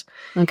farmhouse.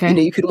 Okay,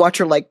 you can watch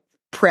her like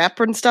prep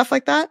and stuff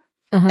like that.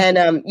 Uh-huh.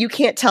 And you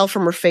can't tell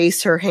from her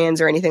face, her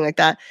hands, or anything like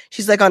that.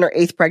 She's like on her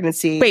 8th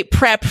pregnancy. Wait,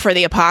 prep for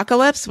the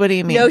apocalypse? What do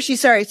you mean? No,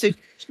 she's prepping.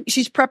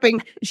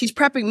 She's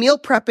meal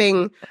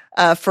prepping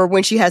for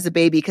when she has a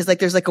baby, because like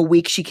there's like a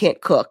week she can't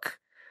cook,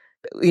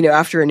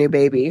 after a new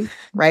baby,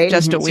 right?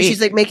 Just a week. So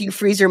she's like making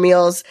freezer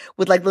meals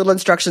with like little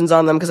instructions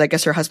on them, because I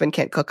guess her husband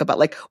can't cook, about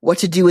like what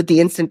to do with the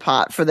Instant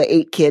Pot for the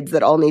 8 kids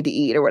that all need to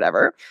eat or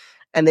whatever.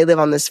 And they live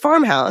on this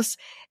farmhouse,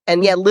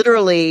 and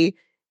literally,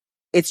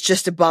 it's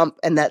just a bump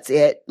and that's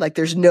it. Like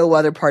there's no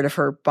other part of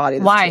her body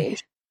that's Why?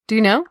 changed. Do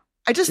you know?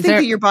 I just think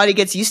that your body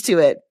gets used to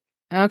it.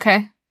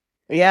 Okay.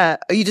 Yeah.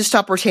 You just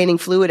stop retaining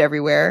fluid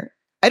everywhere.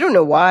 I don't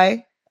know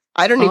why.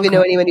 I don't even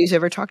know anyone who's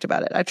ever talked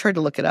about it. I tried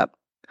to look it up.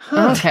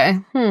 Huh. Okay.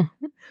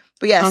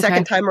 But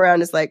second time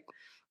around is like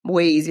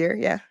way easier.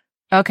 Yeah.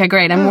 Okay,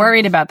 great. I'm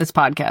worried about this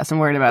podcast. I'm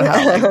worried about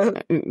how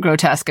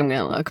grotesque I'm going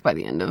to look by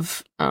the end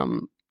of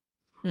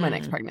my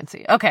next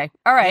pregnancy. Okay.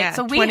 All right. Yeah,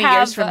 so we 20 have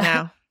years from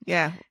now.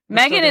 Yeah.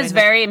 Megan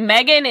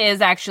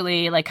is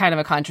actually like kind of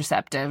a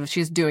contraceptive.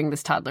 She's doing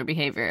this toddler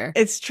behavior.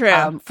 It's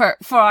true. For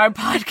our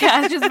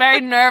podcast. She's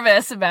very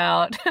nervous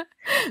about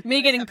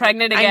me getting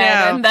pregnant again.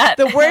 I know. And that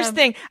the worst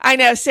thing, I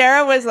know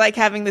Sarah was like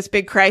having this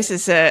big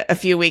crisis a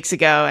few weeks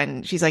ago,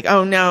 and she's like,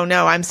 oh no,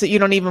 you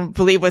don't even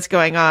believe what's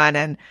going on.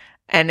 And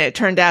it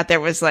turned out there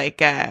was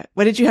like,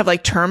 what did you have,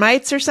 like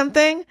termites or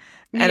something?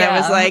 And I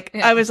was like,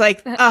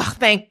 oh,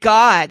 thank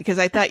God. Because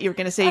I thought you were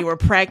going to say you were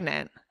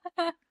pregnant.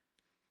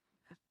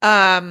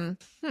 All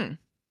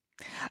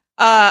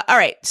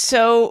right.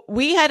 So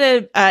we had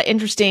a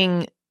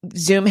interesting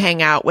Zoom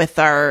hangout with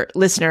our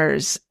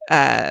listeners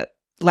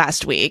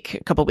last week,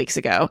 a couple weeks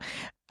ago.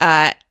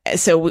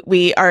 So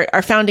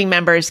our founding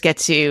members get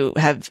to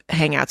have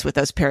hangouts with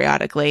us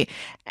periodically,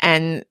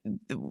 and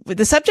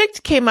the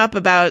subject came up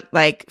about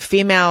like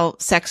female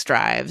sex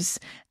drives.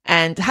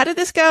 And how did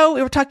this go?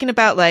 We were talking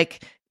about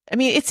like, I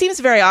mean, it seems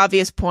a very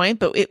obvious point,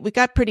 but we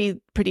got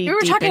pretty. We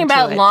were talking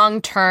about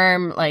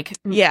long-term, like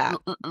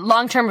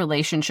long-term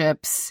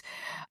relationships,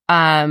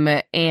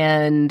 and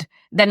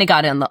then it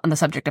got on the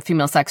subject of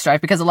female sex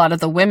drive, because a lot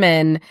of the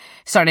women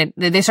started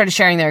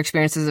sharing their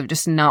experiences of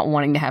just not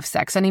wanting to have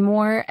sex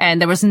anymore, and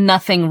there was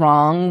nothing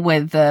wrong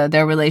with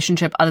their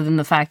relationship other than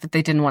the fact that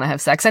they didn't want to have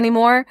sex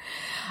anymore,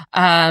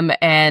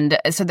 and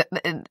so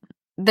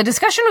the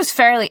discussion was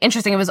fairly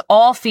interesting. It was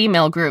all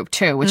female group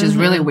too, which is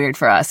really weird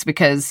for us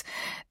because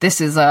this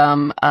is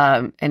an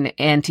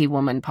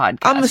anti-woman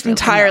podcast. Almost really.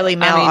 Entirely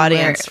male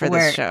audience for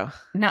this show.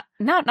 Not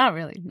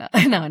really.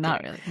 No,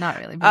 not really.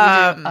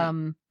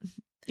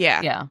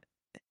 Yeah.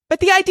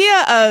 But the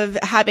idea of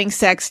having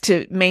sex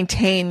to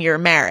maintain your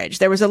marriage,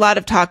 there was a lot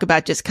of talk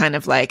about just kind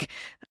of like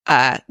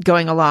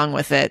going along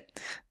with it,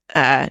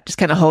 just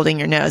kind of holding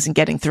your nose and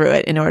getting through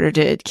it in order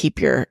to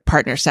keep your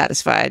partner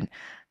satisfied.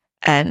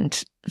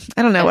 And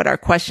I don't know what our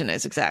question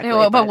is exactly.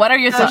 But what are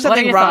your thoughts? There's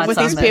something wrong with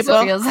these people.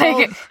 It feels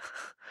like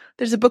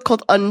there's a book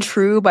called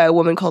Untrue by a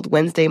woman called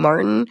Wednesday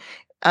Martin,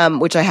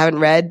 which I haven't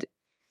read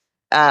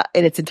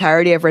in its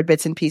entirety. I've read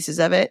bits and pieces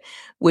of it,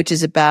 which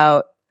is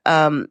about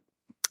how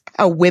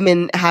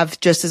women have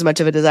just as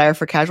much of a desire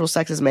for casual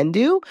sex as men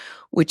do,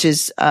 which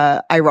is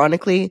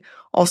ironically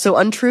also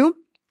untrue.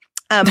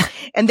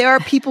 And there are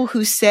people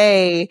who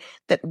say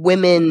that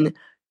women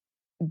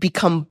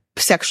become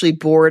sexually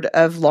bored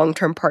of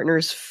long-term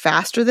partners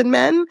faster than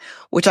men,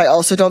 which I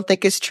also don't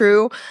think is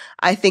true.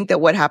 I think that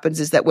what happens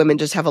is that women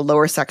just have a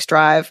lower sex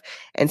drive.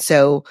 And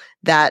so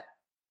that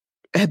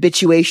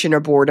habituation or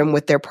boredom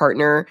with their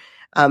partner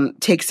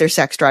takes their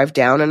sex drive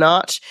down a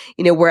notch,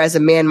 whereas a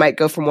man might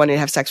go from wanting to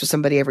have sex with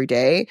somebody every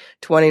day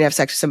to wanting to have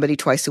sex with somebody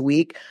twice a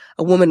week.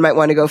 A woman might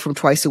want to go from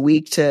twice a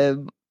week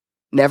to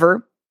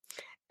never.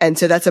 And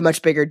so that's a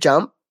much bigger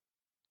jump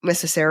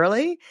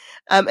necessarily.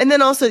 And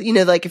then also,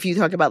 like if you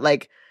talk about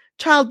like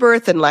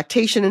childbirth and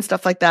lactation and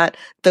stuff like that,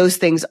 those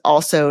things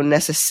also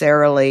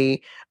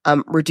necessarily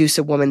reduce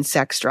a woman's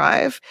sex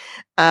drive.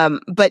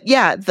 But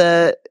yeah,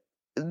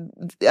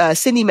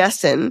 Cindy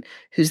Meston,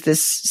 who's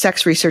this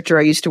sex researcher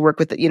I used to work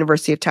with at the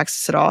University of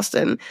Texas at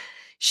Austin,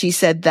 she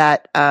said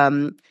that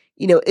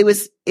it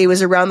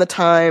was around the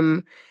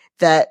time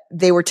that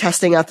they were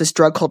testing out this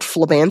drug called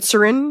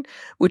flibanserin,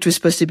 which was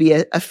supposed to be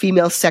a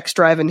female sex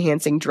drive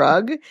enhancing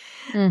drug,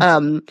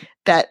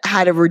 that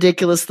had a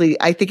ridiculously,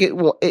 I think it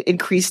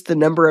increased the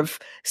number of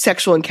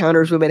sexual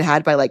encounters women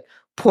had by like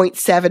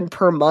 0.7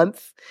 per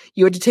month.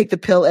 You had to take the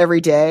pill every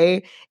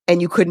day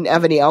and you couldn't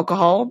have any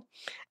alcohol.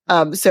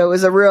 So it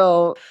was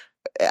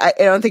I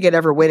don't think it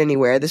ever went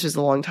anywhere. This was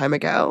a long time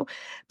ago,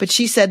 but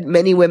she said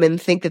many women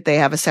think that they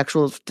have a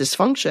sexual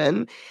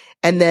dysfunction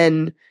and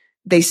then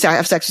they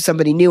have sex with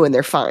somebody new and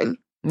they're fine.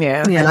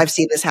 Yeah. And I've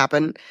seen this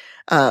happen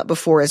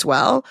before as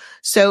well.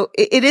 So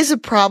it is a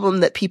problem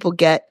that people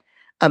get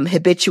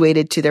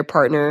habituated to their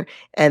partner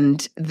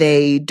and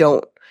they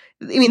don't.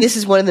 I mean, this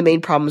is one of the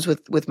main problems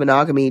with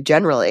monogamy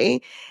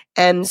generally.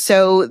 And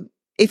so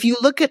if you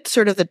look at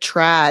sort of the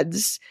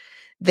trads,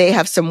 they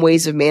have some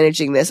ways of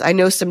managing this. I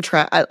know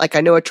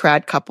I know a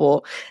trad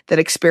couple that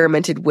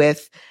experimented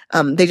with,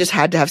 they just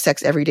had to have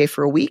sex every day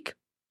for a week.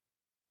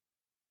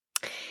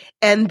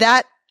 And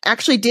that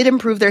actually did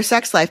improve their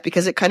sex life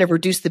because it kind of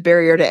reduced the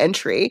barrier to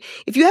entry.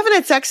 If you haven't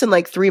had sex in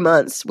like 3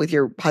 months with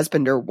your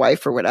husband or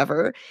wife or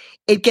whatever,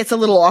 it gets a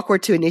little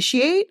awkward to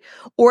initiate,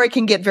 or it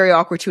can get very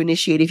awkward to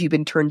initiate if you've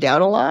been turned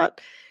down a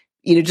lot.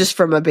 Just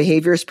from a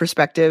behaviorist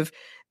perspective,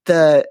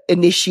 the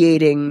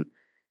initiating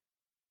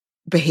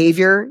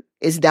behavior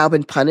is now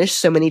been punished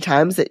so many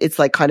times that it's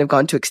like kind of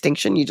gone to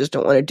extinction. You just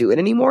don't want to do it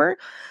anymore.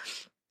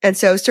 And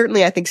so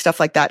certainly I think stuff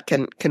like that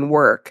can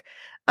work.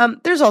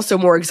 There's also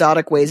more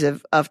exotic ways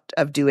of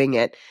doing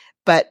it.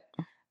 But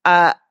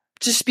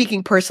just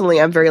speaking personally,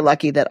 I'm very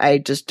lucky that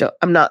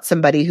I'm not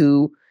somebody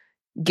who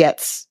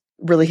gets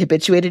really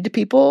habituated to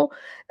people.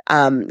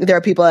 There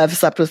are people I've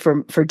slept with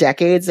for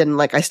decades and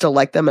like I still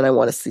like them and I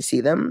want to see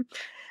them.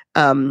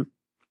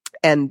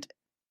 And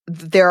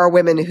there are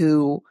women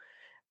who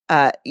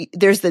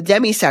there's the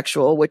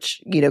demisexual,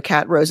 which,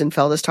 Kat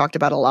Rosenfeld has talked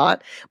about a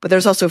lot, but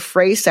there's also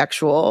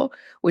phrasexual,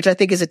 which I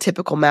think is a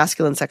typical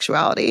masculine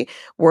sexuality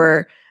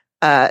where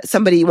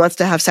somebody wants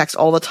to have sex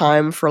all the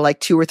time for like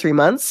 2 or 3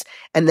 months,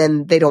 and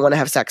then they don't want to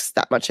have sex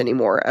that much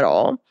anymore at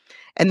all.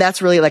 And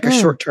that's really like a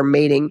short-term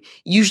mating,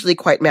 usually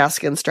quite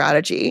masculine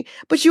strategy.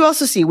 But you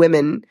also see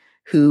women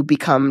who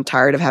become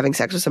tired of having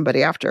sex with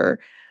somebody after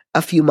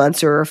a few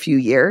months or a few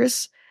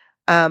years.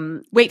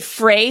 Wait,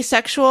 fray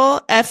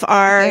sexual?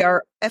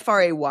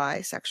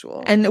 F-R-A-Y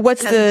sexual. And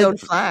what's it has its own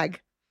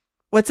flag?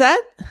 What's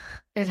that?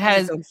 It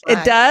has.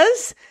 It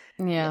does?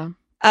 Yeah.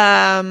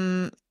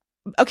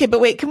 Okay, but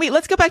wait,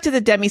 let's go back to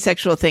the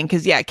demisexual thing.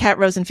 Cause yeah, Kat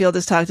Rosenfield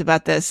has talked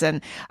about this.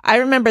 And I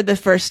remember the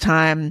first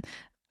time,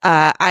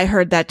 I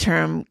heard that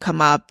term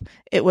come up.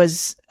 It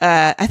was,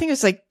 I think it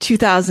was like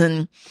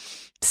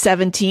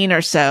 2017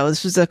 or so.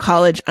 This was a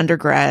college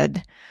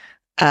undergrad.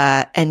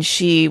 And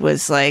she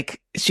was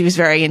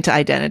very into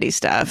identity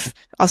stuff,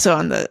 also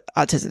on the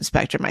autism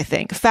spectrum, I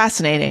think.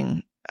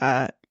 Fascinating,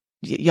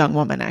 young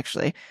woman,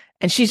 actually.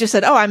 And she just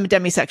said, "Oh, I'm a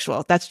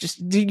demisexual. That's just,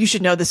 you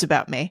should know this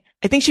about me."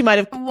 I think she might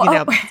have,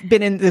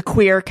 been in the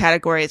queer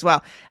category as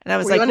well. And I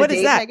was like, "What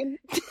is that?" Megan?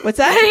 What's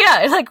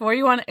that? Yeah. Like,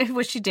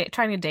 was she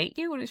trying to date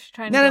you? What is she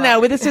trying to do?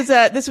 No. But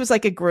this was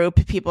like a group.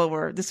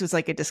 This was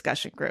like a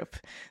discussion group.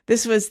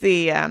 This was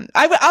the,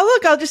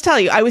 I'll just tell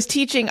you, I was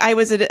teaching, I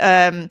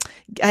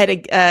had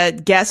a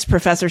guest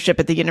professorship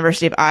at the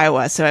University of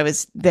Iowa. So I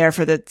was there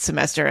for the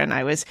semester and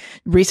I was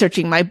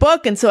researching my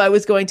book. And so I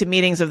was going to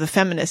meetings of the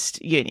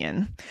Feminist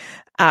Union.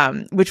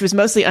 Which was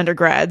mostly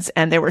undergrads,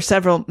 and there were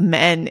several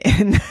men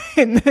in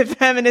the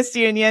Feminist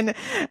Union,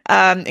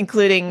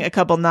 including a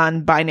couple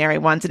non-binary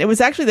ones. And it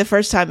was actually the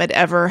first time I'd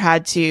ever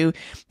had to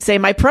say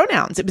my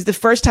pronouns. It was the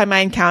first time I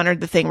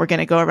encountered the thing, we're going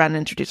to go around and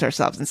introduce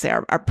ourselves and say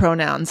our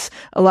pronouns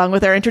along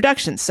with our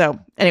introductions. So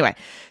anyway,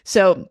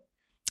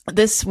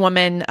 this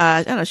woman,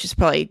 I don't know, she's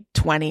probably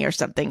 20 or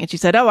something. And she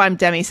said, "Oh, I'm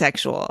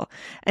demisexual."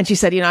 And she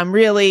said,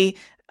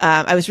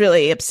 I was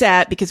really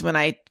upset because when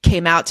I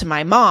came out to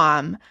my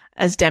mom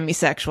as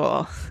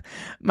demisexual,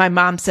 my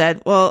mom said,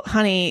 "Well,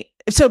 honey,"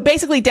 so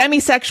basically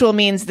demisexual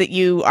means that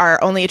you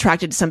are only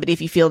attracted to somebody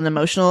if you feel an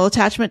emotional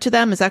attachment to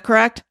them. Is that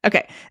correct?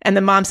 Okay. And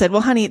the mom said,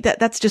 "Well, honey,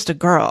 that's just a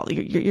girl.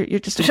 You're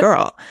just a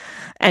girl."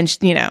 And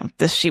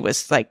she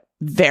was like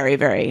very,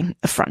 very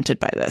affronted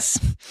by this.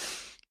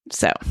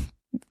 So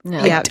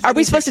yeah, are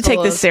we supposed to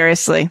take this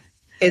seriously?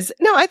 I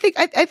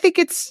think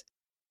it's,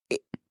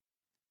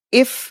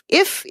 if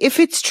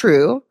it's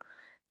true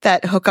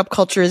that hookup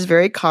culture is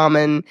very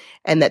common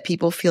and that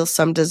people feel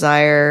some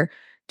desire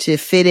to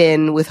fit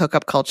in with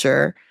hookup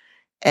culture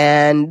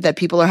and that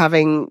people are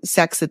having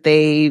sex that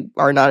they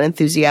are not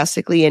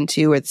enthusiastically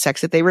into or sex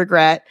that they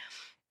regret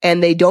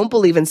and they don't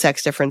believe in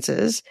sex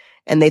differences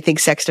and they think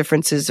sex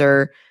differences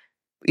are,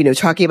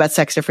 talking about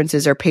sex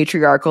differences are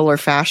patriarchal or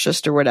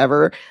fascist or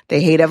whatever.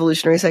 They hate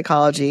evolutionary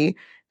psychology.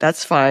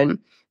 That's fine.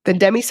 Then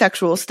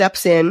demisexual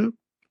steps in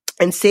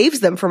and saves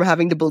them from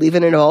having to believe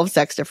in and evolve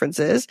sex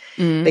differences.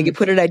 They can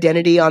put an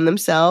identity on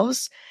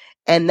themselves.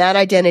 And that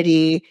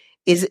identity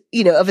is,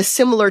 of a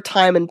similar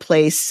time and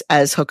place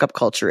as hookup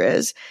culture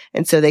is.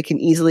 And so they can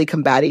easily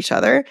combat each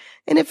other.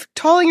 And if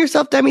calling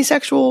yourself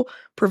demisexual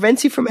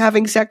prevents you from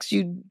having sex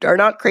you are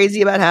not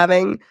crazy about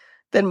having,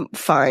 then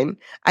fine.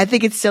 I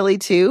think it's silly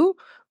too.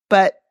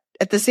 But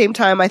at the same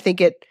time, I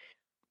think it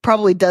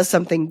probably does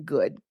something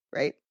good,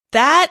 right?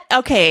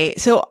 Okay.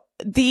 So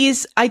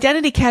these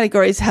identity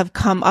categories have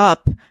come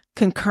up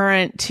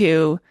concurrent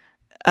to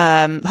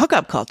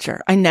hookup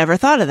culture. I never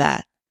thought of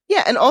that.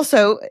 Yeah, and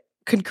also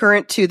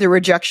concurrent to the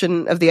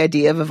rejection of the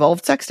idea of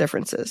evolved sex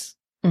differences.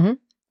 Mm-hmm.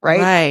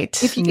 Right?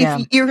 Right.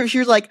 If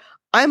you're like,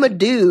 I'm a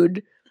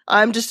dude,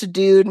 I'm just a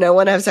dude, and I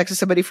want to have sex with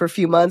somebody for a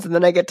few months, and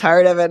then I get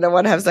tired of it, and I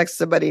want to have sex with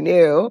somebody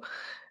new.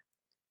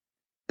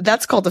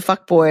 That's called a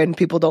fuckboy, and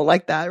people don't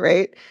like that,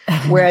 right?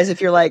 Whereas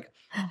if you're like,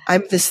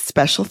 I'm this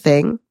special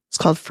thing, it's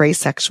called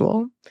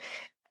phrasexual.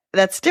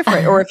 That's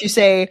different. Or if you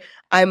say,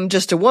 I'm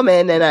just a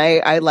woman and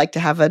I like to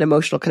have an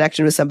emotional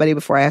connection with somebody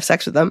before I have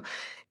sex with them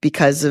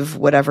because of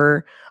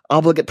whatever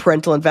obligate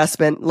parental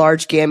investment,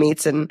 large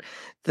gametes, and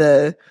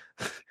the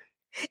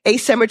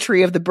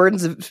asymmetry of the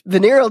burdens of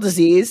venereal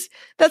disease,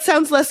 that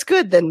sounds less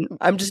good than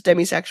I'm just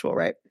demisexual,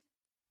 right?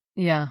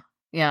 Yeah.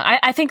 Yeah.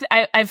 I think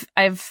I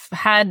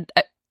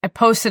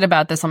posted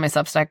about this on my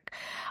Substack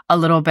a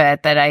little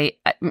bit that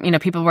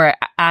people were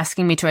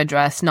asking me to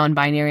address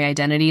non-binary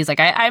identities. Like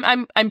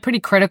I'm pretty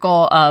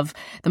critical of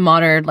the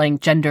modern like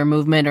gender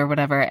movement or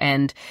whatever.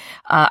 And,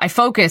 I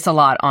focus a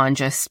lot on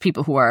just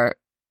people who are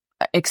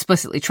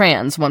explicitly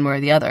trans one way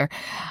or the other.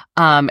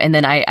 And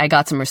then I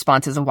got some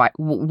responses of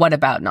what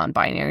about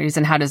non-binaries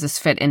and how does this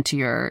fit into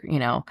your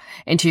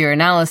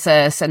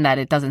analysis, and that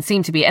it doesn't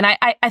seem to be. And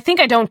I think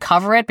I don't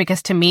cover it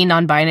because to me,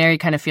 non-binary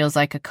kind of feels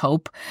like a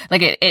cope.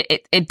 Like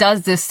it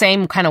does this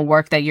same kind of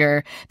work that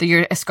you're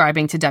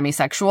ascribing to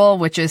demisexual,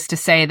 which is to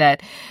say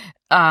that,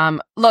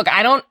 look,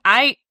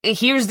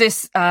 here's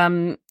this,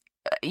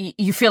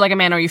 you feel like a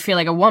man or you feel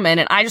like a woman,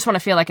 and I just want to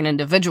feel like an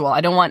individual.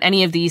 I don't want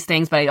any of these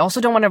things, but I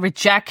also don't want to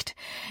reject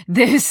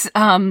this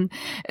entire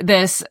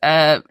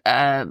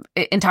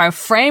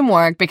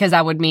framework, because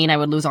that would mean I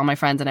would lose all my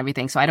friends and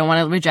everything. So I don't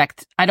want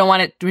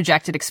it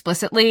rejected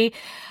explicitly.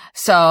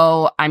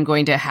 So I'm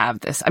going to have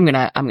this. I'm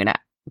gonna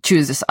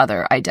choose this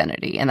other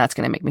identity, and that's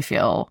going to make me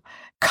feel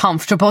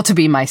comfortable to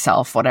be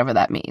myself, whatever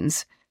that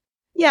means.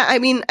 Yeah, I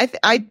mean,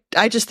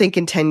 I just think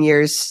in 10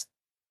 years,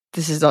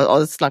 this is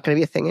all. It's not going to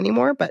be a thing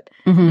anymore. But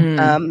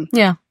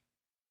yeah,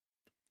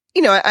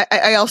 you know,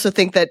 I also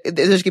think that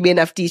there's going to be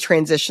enough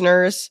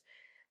detransitioners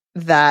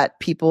that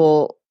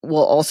people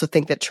will also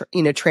think that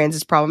trans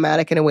is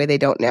problematic in a way they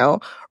don't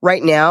know.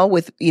 Right now,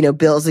 with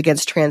bills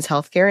against trans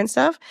healthcare and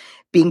stuff,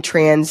 being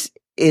trans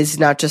is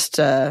not just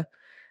a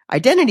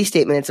identity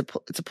statement;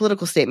 it's a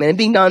political statement, and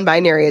being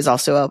non-binary is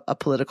also a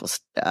political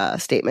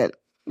statement.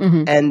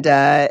 Mm-hmm. And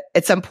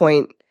at some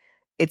point,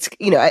 it's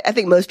I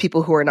think most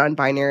people who are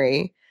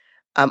non-binary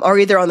are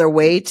either on their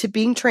way to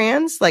being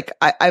trans. Like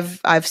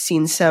I've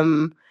seen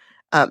some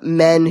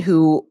men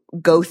who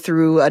go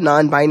through a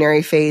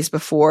non-binary phase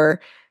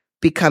before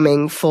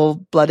becoming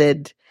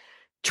full-blooded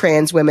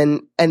trans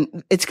women,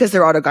 and it's because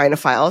they're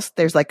autogynephiles.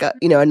 There's like a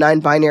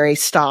non-binary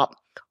stop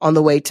on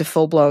the way to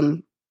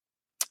full-blown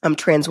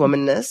trans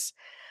womanness.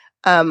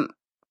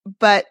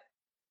 But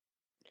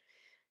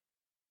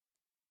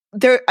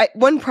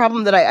one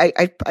problem that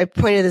I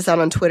pointed this out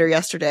on Twitter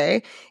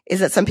yesterday is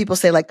that some people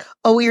say like,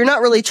 oh, you're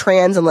not really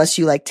trans unless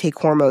you like take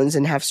hormones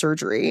and have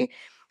surgery.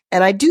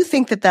 And I do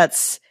think that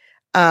that's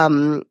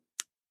a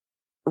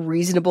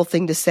reasonable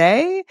thing to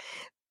say.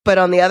 But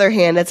on the other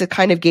hand, it's a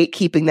kind of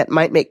gatekeeping that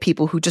might make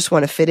people who just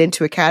want to fit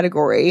into a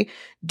category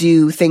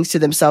do things to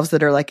themselves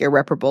that are like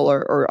irreparable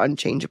or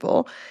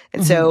unchangeable.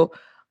 And so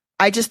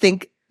I just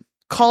think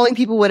calling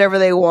people whatever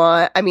they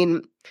want, I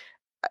mean,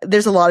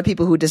 there's a lot of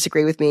people who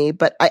disagree with me,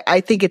 but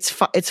I think it's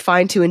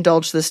fine to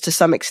indulge this to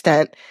some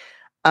extent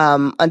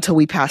until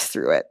we pass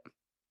through it.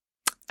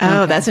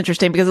 Oh, that's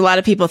interesting, because a lot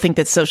of people think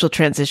that social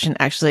transition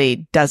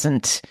actually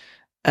doesn't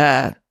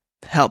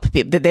help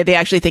people. They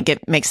actually think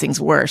it makes things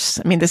worse.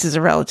 I mean, this is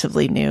a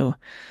relatively new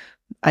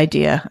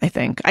idea, I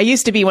think. I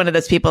used to be one of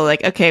those people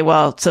like, okay,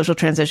 well, social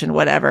transition,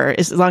 whatever,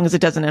 as long as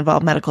it doesn't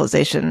involve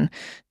medicalization,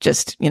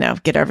 just,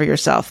 get over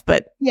yourself.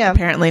 But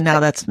apparently now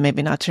that's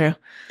maybe not true.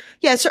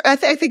 Yeah, so I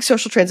think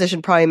social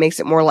transition probably makes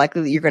it more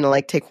likely that you're going to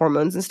like take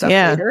hormones and stuff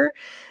later.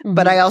 Mm-hmm.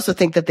 But I also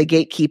think that the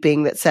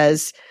gatekeeping that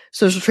says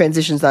social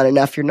transition's not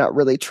enough, you're not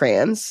really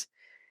trans,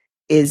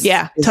 is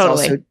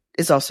totally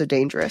also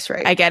dangerous,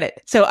 right? I get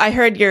it. So I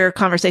heard your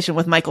conversation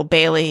with Michael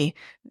Bailey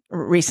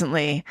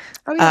recently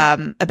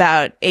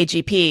about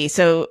AGP.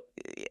 So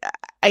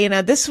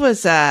this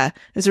was a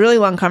really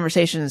long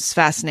conversation. It's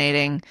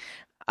fascinating.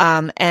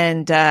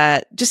 And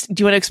just,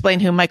 do you want to explain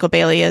who Michael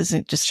Bailey is?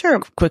 Just sure.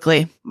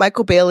 Quickly.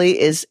 Michael Bailey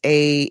is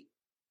a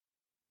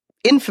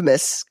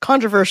infamous,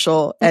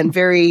 controversial, and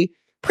very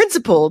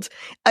principled.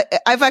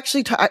 I've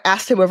actually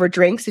asked him over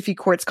drinks if he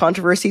courts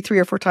controversy 3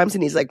 or 4 times,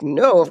 and he's like,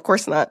 no, of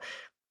course not.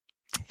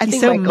 He's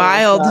so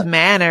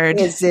mild-mannered.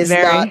 Is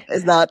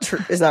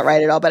not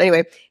right at all. But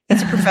anyway,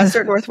 he's a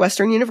professor at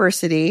Northwestern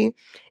University,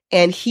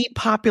 and he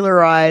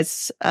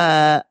popularized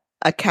a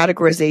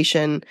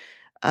categorization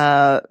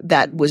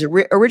that was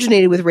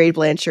originated with Ray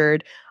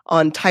Blanchard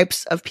on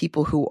types of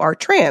people who are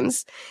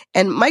trans.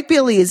 And Mike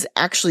Bailey is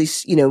actually,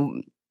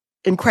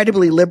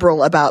 incredibly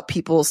liberal about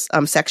people's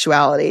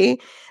sexuality.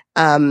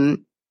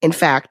 In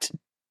fact,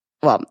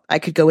 well, I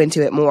could go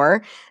into it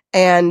more.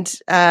 And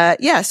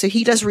so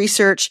he does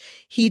research.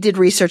 He did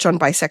research on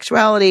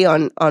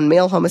bisexuality, on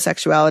male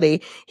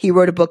homosexuality. He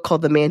wrote a book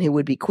called The Man Who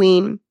Would Be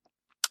Queen,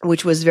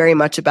 which was very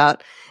much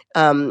about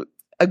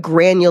a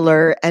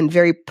granular and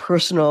very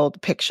personal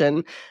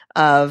depiction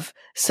of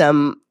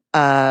some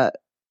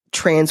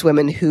trans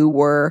women who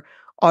were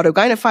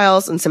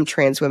autogynephiles and some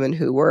trans women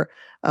who were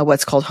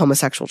what's called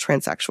homosexual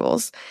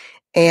transsexuals.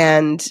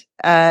 And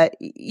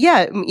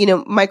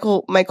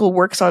Michael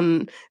works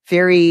on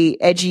very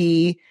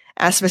edgy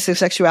aspects of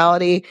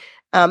sexuality.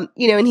 And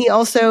he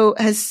also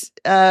has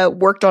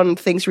worked on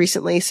things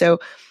recently. So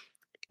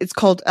it's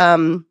called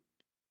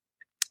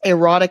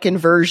erotic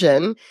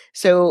inversion.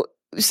 So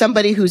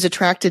somebody who's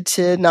attracted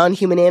to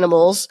non-human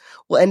animals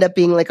will end up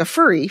being like a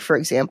furry, for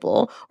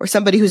example, or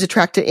somebody who's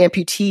attracted to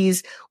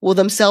amputees will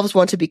themselves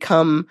want to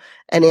become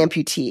an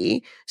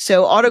amputee.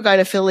 So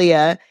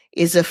autogynephilia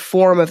is a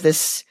form of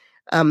this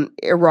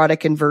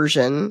erotic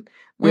inversion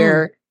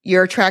where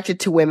you're attracted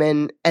to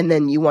women and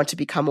then you want to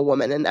become a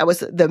woman. And that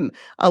was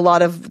a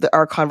lot of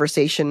our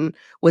conversation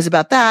was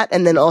about that.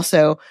 And then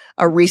also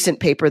a recent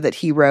paper that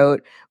he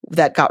wrote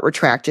that got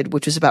retracted,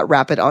 which was about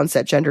rapid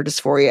onset gender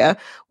dysphoria,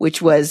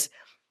 which was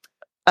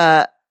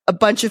a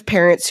bunch of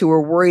parents who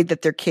were worried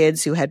that their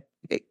kids who had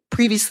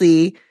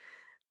previously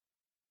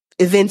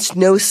evinced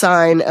no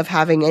sign of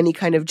having any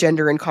kind of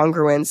gender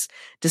incongruence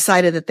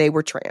decided that they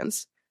were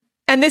trans.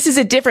 And this is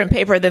a different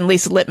paper than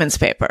Lisa Littman's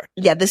paper.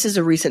 Yeah, this is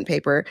a recent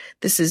paper.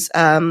 This is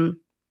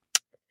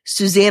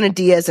Susanna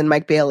Diaz and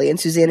Mike Bailey. And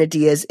Susanna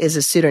Diaz is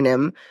a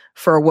pseudonym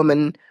for a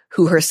woman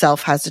who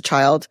herself has a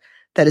child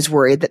that is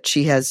worried that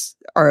she has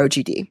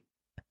ROGD.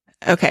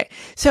 Okay.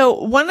 So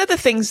one of the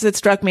things that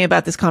struck me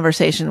about this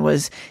conversation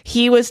was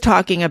he was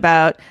talking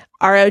about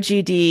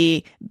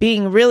ROGD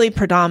being really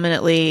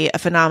predominantly a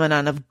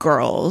phenomenon of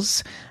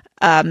girls,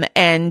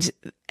 and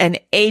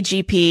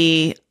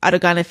AGP,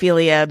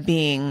 autogynephilia,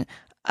 being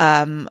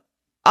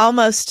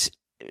almost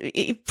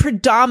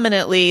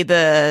predominantly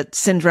the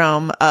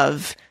syndrome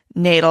of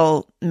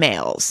natal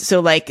males. So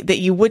like that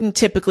you wouldn't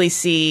typically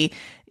see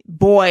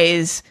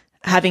boys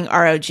having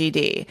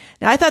ROGD.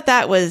 Now I thought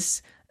that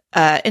was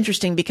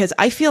interesting because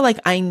I feel like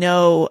I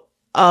know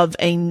of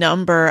a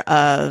number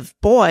of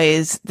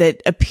boys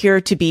that appear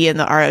to be in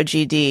the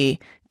ROGD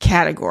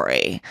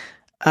category.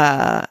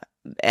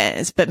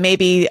 But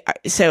maybe,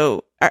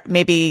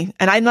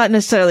 and I'm not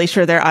necessarily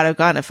sure they're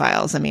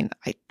autogynephiles. I mean,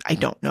 I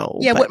don't know.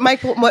 Yeah. What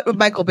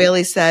Michael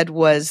Bailey said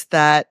was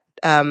that,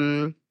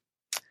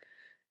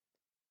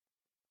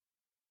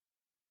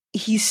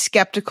 he's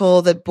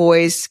skeptical that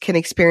boys can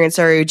experience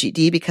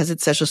ROGD because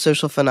it's such a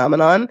social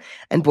phenomenon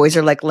and boys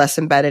are like less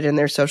embedded in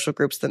their social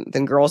groups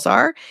than girls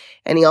are.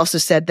 And he also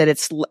said that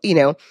it's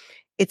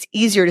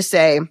easier to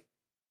say,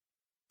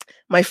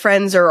 my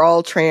friends are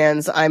all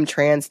trans, I'm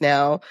trans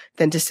now,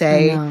 than to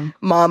say,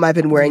 Mom, I've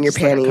been wearing your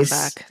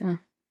panties.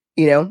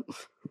 Yeah.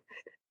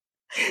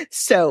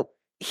 So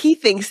he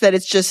thinks that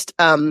it's just,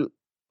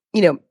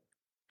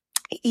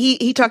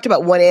 he talked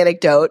about one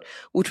anecdote,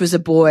 which was a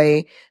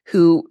boy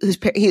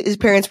his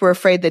parents were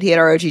afraid that he had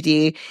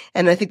ROGD.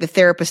 And I think the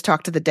therapist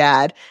talked to the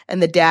dad,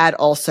 and the dad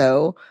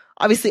also,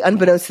 obviously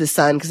unbeknownst to the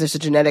son, because there's a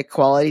genetic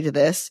quality to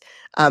this,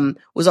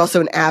 was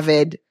also an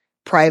avid,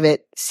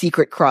 private,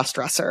 secret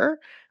cross-dresser.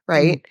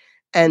 Right.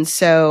 Mm-hmm. And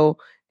so,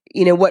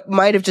 what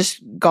might have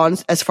just gone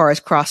as far as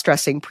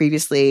cross-dressing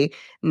previously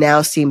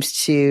now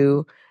seems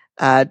to,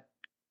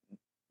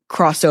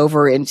 cross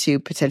over into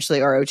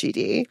potentially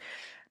ROGD.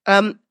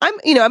 I'm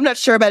not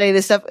sure about any of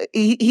this stuff.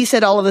 He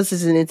said all of this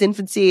is in its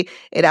infancy.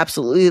 It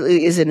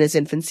absolutely is in its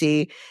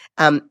infancy.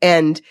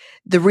 And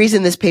the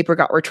reason this paper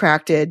got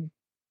retracted,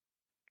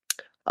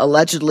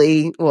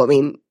 allegedly, well, I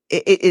mean,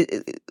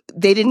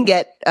 they didn't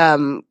get,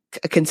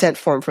 a consent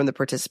form from the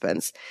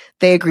participants.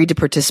 They agreed to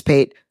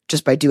participate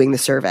just by doing the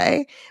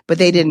survey, but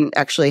they didn't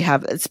actually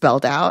have it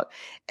spelled out.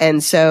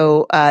 And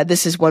so,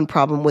 this is one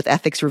problem with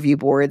ethics review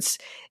boards,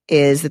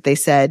 is that they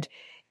said,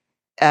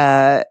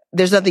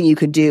 there's nothing you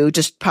can do,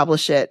 just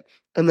publish it.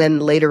 And then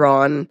later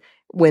on,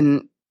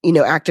 when,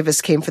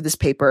 activists came for this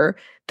paper,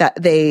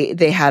 that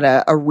they had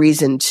a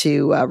reason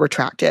to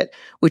retract it,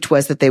 which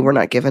was that they were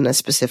not given a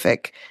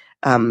specific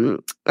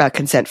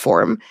consent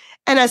form.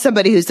 And as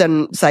somebody who's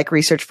done psych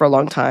research for a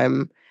long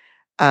time,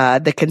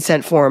 the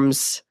consent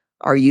forms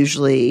are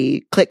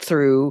usually clicked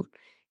through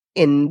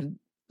in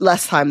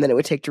less time than it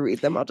would take to read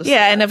them.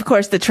 And of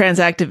course the trans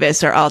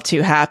activists are all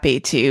too happy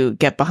to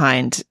get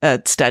behind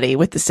a study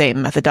with the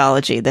same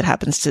methodology that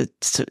happens to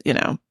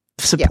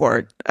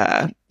support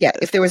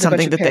if there was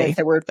something a bunch of parents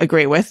that were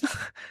agree with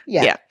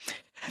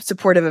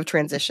supportive of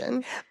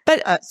transition.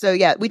 But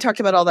we talked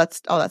about all that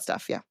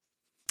stuff.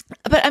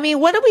 But I mean,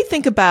 what do we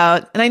think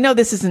about, and I know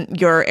this isn't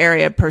your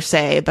area per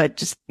se, but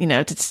just,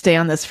 to stay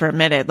on this for a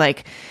minute,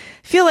 like,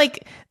 I feel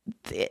like,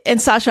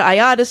 and Sasha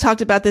Ayad has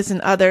talked about this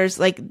and others,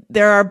 like,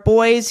 there are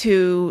boys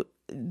who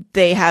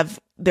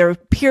their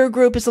peer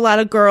group is a lot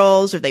of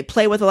girls, or they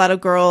play with a lot of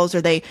girls,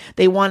 or they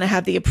want to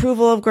have the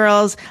approval of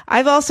girls.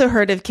 I've also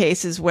heard of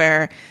cases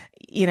where,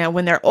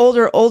 when they're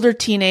older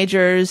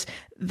teenagers,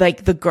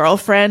 like the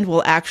girlfriend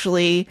will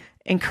actually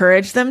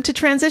encourage them to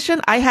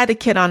transition. I had a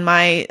kid on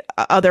my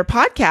other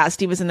podcast.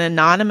 He was an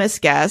anonymous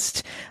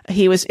guest.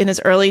 He was in his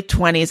early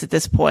 20s at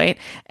this point,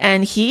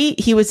 and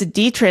he was a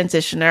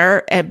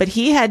detransitioner, but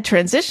he had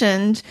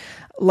transitioned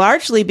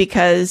largely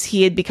because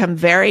he had become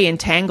very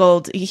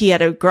entangled. He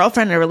had a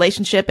girlfriend in a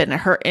relationship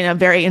and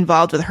very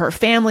involved with her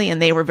family,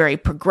 and they were very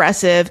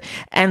progressive.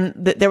 And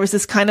there was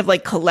this kind of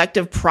like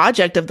collective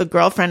project of the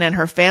girlfriend and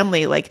her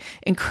family, like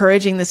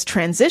encouraging this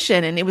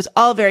transition. And it was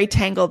all very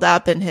tangled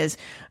up in his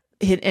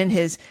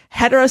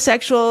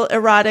heterosexual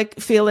erotic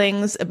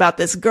feelings about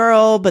this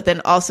girl, but then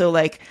also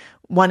like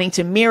wanting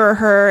to mirror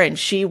her, and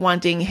she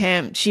wanting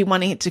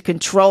to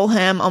control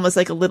him almost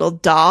like a little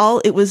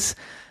doll. It was,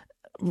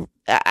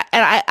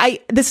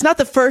 this is not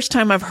the first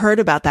time I've heard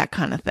about that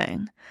kind of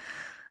thing.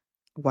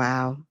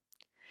 Wow.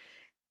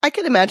 I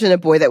could imagine a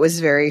boy that was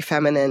very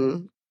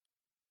feminine,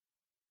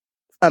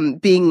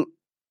 being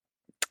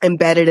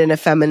embedded in a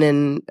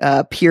feminine,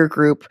 peer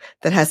group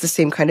that has the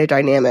same kind of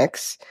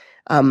dynamics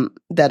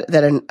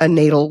that a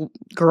natal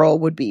girl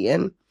would be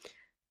in.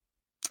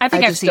 I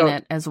think I've seen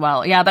it as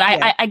well. Yeah, but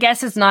I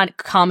guess it's not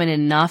common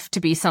enough to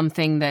be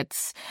something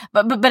that's,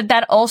 but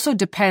that also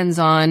depends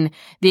on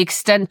the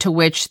extent to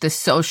which the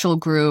social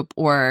group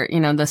or,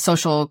 the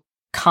social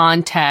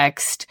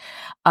context,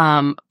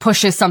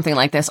 pushes something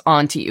like this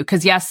onto you.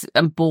 Cause yes,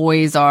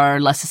 boys are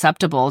less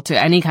susceptible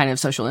to any kind of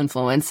social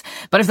influence,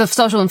 but if the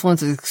social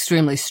influence is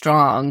extremely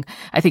strong,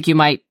 I think you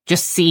might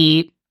just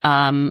see,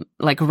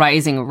 like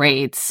rising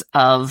rates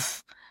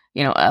of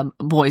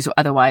boys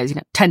otherwise,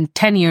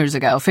 10 years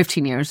ago,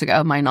 15 years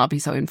ago might not be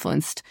so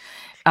influenced.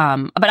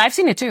 But I've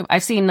seen it too.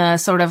 I've seen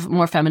sort of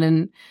more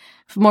feminine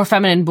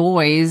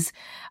boys,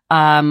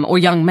 or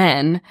young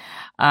men,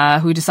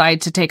 who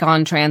decide to take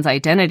on trans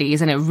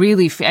identities. And it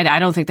really, and I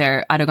don't think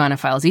they're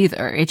autogynephiles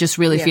either. It just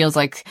really feels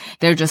like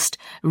they're just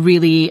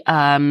really,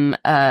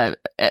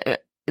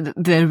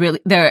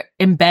 they're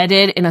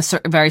embedded in a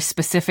very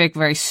specific,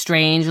 very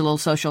strange little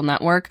social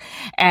network.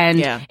 And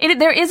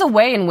there is a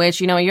way in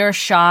which, you're a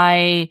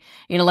shy,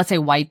 let's say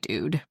white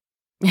dude,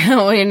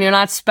 and you're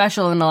not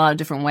special in a lot of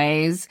different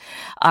ways.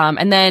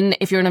 And then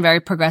if you're in a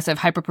very progressive,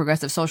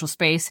 hyper-progressive social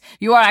space,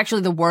 you are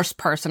actually the worst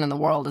person in the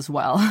world as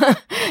well.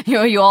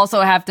 You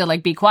also have to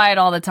be quiet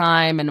all the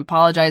time and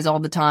apologize all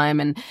the time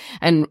and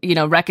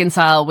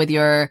reconcile with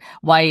your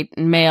white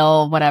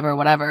male,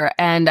 whatever.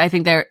 And I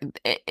think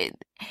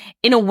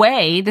in a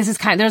way, this is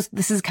kind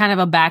of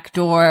a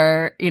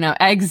backdoor,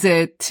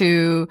 exit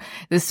to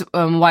this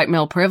white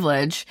male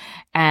privilege.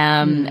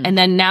 And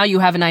then now you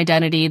have an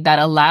identity that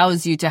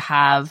allows you to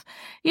have,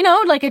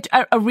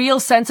 a real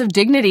sense of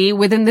dignity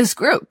within this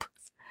group.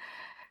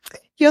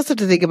 You also have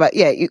to think about,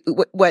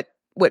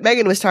 what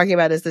Megan was talking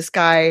about is this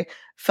guy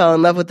fell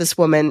in love with this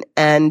woman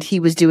and he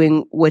was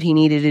doing what he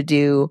needed to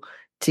do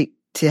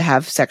to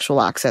have sexual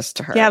access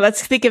to her. Yeah,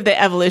 let's think of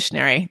the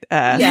evolutionary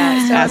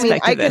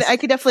aspect of this. I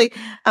could definitely,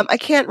 I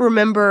can't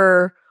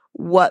remember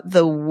what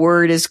the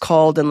word is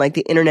called in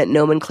the internet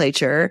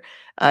nomenclature.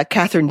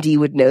 Catherine D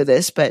would know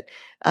this, but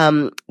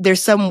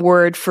there's some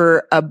word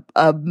for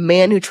a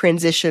man who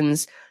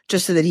transitions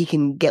just so that he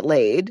can get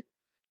laid.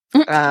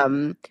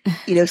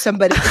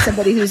 Somebody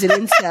who's an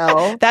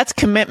incel. That's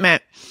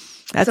commitment.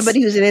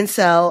 Somebody who's an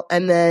incel,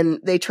 and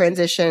then they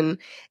transition,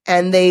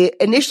 and they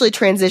initially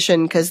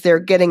transition because they're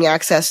getting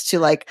access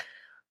to a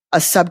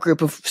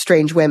subgroup of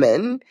strange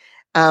women.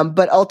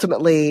 But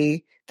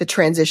ultimately the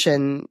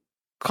transition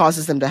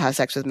causes them to have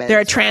sex with men.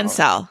 They're a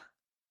transcel.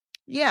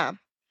 Yeah.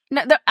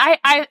 No,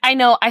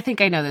 I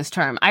think I know this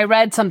term. I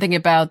read something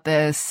about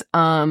this,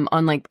 on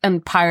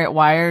Pirate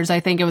Wires. I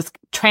think it was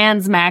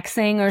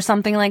transmaxing or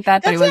something like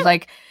that. But it was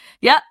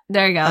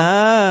there you go.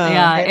 Oh,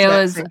 yeah, it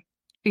was,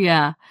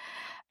 yeah.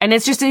 And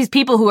it's just these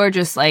people who are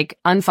just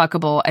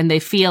unfuckable, and they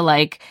feel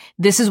like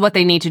this is what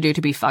they need to do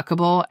to be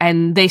fuckable.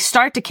 And they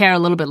start to care a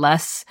little bit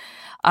less,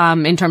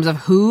 in terms of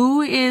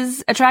who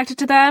is attracted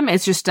to them.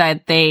 It's just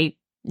that they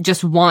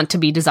just want to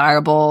be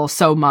desirable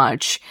so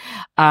much,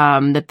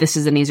 that this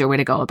is an easier way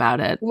to go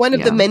about it. One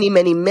of the many,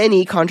 many,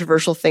 many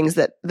controversial things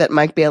that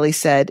Mike Bailey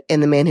said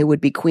in The Man Who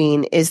Would Be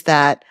Queen is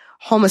that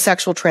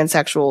homosexual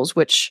transsexuals,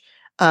 which,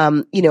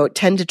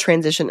 tend to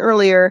transition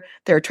earlier,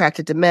 they're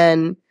attracted to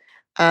men,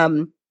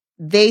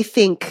 they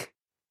think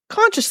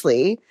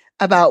consciously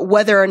about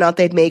whether or not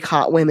they'd make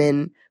hot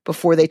women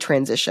before they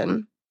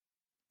transition.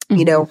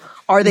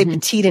 Are they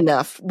petite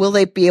enough? Will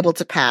they be able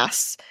to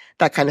pass?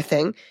 That kind of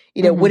thing.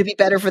 Would it be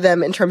better for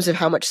them in terms of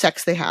how much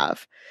sex they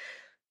have?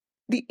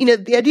 The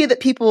idea that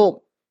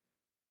people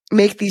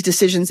make these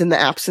decisions in the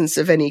absence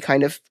of any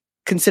kind of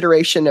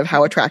consideration of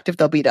how attractive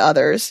they'll be to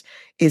others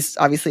is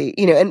obviously,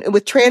 and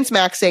with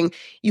transmaxing,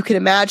 you can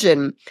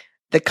imagine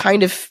the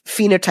kind of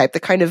phenotype, the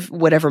kind of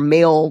whatever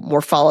male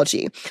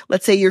morphology.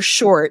 Let's say you're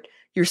short,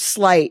 you're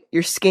slight,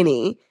 you're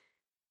skinny.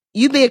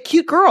 You'd be a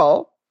cute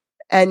girl,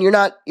 and you're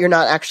not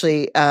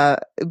actually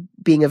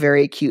being a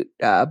very cute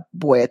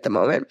boy at the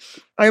moment.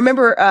 I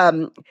remember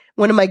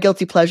one of my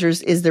guilty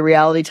pleasures is the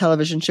reality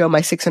television show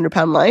My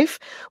 600-Pound Life,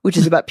 which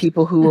is about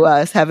people who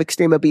have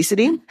extreme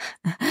obesity.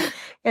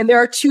 And there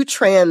are two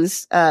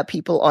trans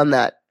people on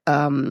that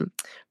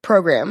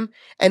program,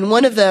 and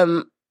one of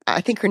them, I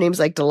think her name's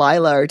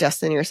Delilah or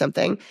Destiny or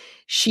something.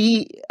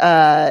 She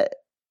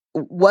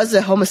was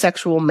a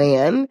homosexual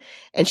man,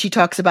 and she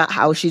talks about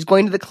how she's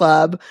going to the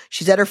club.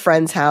 She's at her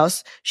friend's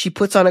house. She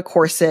puts on a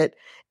corset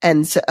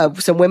and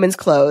some women's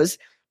clothes.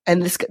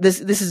 And this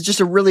is just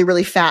a really,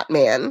 really fat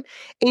man.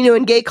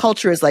 And, gay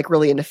culture is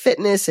really into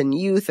fitness and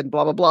youth and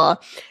blah, blah, blah.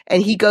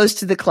 And he goes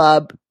to the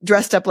club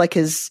dressed up like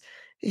in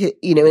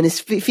his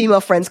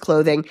female friend's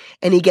clothing,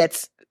 and he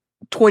gets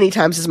 20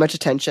 times as much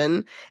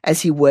attention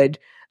as he would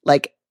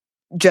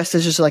just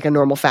as a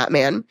normal fat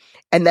man.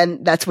 And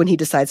then that's when he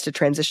decides to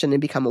transition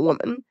and become a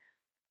woman.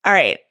 All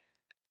right.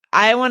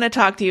 I want to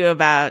talk to you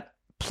about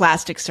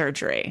plastic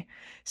surgery.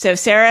 So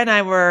Sarah and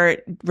I were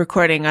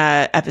recording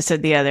a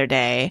episode the other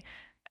day,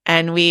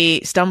 and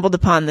we stumbled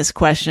upon this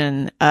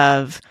question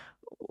of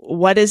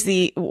what is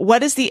the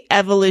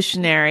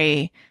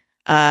evolutionary,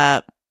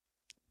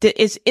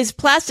 is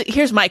plastic,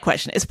 here's my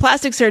question. Is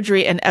plastic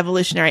surgery an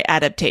evolutionary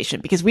adaptation?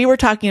 Because we were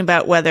talking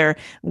about whether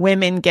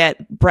women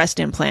get breast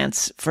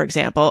implants, for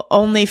example,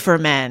 only for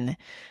men,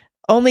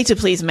 only to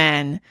please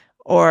men,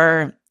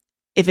 or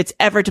if it's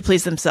ever to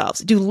please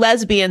themselves. Do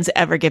lesbians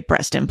ever get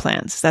breast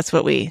implants? That's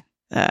what we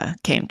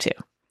came to.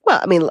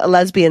 Well,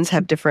 lesbians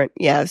have different,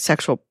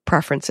 sexual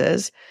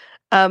preferences.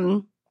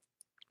 I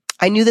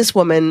knew this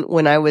woman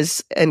when I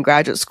was in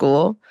graduate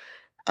school.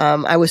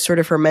 I was sort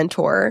of her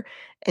mentor.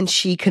 And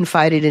she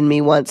confided in me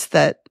once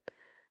that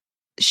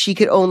she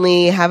could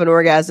only have an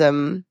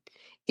orgasm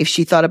if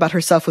she thought about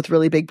herself with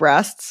really big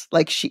breasts.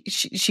 Like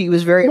she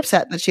was very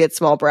upset that she had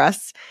small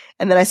breasts.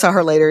 And then I saw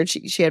her later and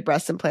she had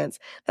breast implants.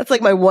 That's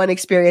like my one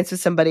experience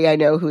with somebody I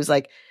know who's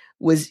like,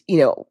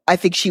 I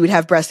think she would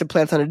have breast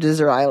implants on a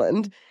desert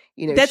island.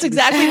 That's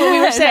exactly what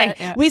we were saying.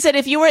 Yeah. We said,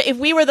 if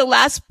we were the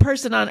last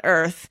person on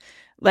Earth,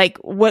 like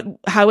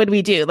how would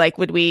we do? Like,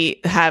 would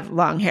we have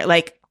long hair?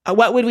 Like,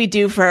 what would we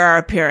do for our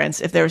appearance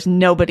if there was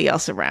nobody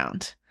else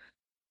around?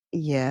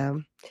 Yeah.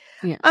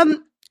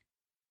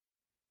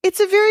 It's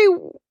a very,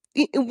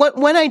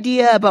 one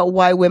idea about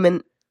why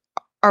women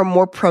are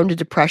more prone to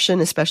depression,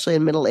 especially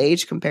in middle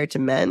age compared to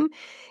men,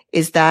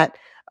 is that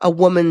a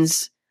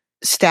woman's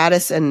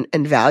status and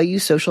value,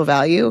 social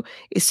value,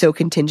 is so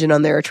contingent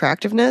on their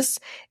attractiveness,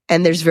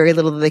 and there's very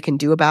little that they can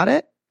do about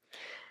it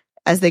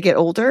as they get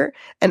older.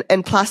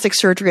 And plastic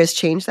surgery has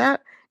changed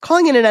that.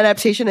 Calling it an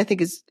adaptation, I think,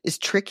 is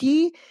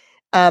tricky,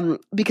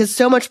 because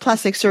so much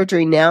plastic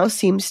surgery now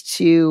seems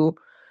to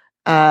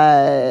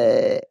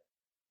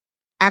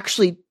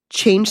actually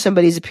change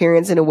somebody's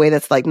appearance in a way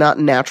that's like not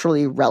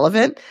naturally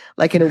relevant,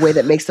 like in a way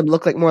that makes them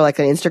look like more like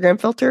an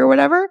Instagram filter or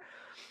whatever.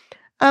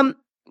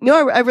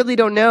 No, I really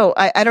don't know.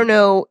 I don't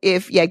know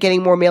if,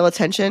 getting more male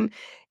attention.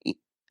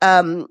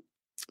 The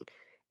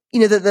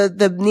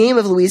name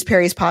of Louise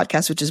Perry's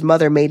podcast, which is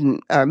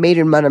Maiden,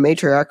 Mother,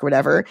 Matriarch, or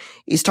whatever,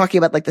 is talking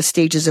about like the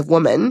stages of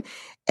woman.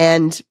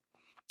 And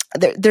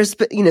there's,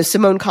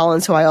 Simone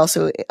Collins, who I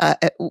also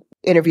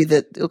interviewed,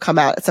 that will come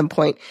out at some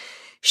point.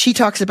 She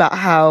talks about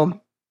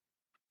how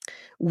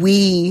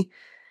we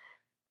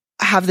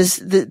have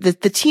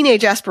the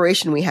teenage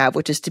aspiration we have,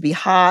 which is to be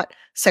hot,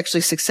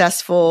 sexually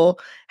successful,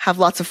 have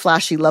lots of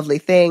flashy, lovely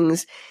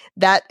things.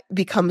 That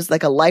becomes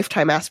like a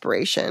lifetime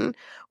aspiration.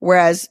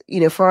 Whereas,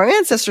 for our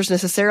ancestors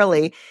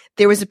necessarily,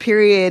 there was a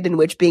period in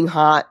which being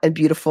hot and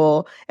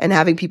beautiful and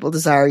having people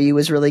desire you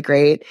was really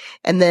great.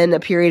 And then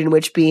a period in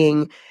which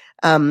being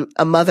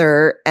a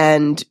mother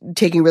and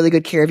taking really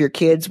good care of your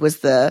kids was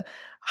the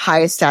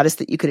highest status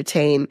that you could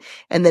attain.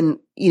 And then,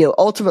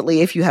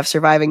 ultimately, if you have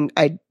surviving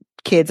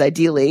kids,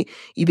 ideally,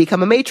 you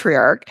become a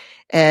matriarch,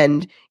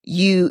 and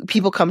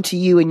people come to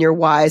you and you're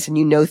wise and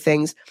you know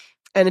things,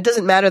 and it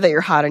doesn't matter that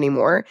you're hot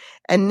anymore.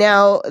 And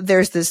now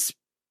there's this,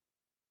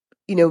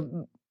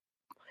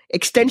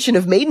 extension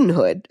of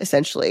maidenhood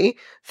essentially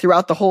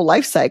throughout the whole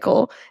life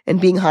cycle, and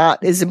being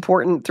hot is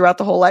important throughout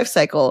the whole life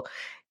cycle.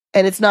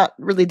 And it's not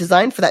really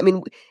designed for that. I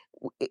mean,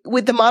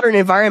 with the modern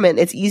environment,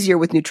 it's easier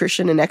with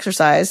nutrition and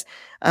exercise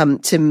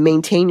to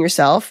maintain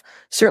yourself.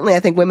 Certainly, I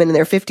think women in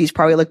their 50s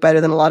probably look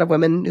better than a lot of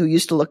women who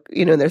used to look,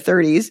 in their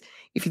 30s.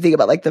 If you think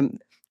about like the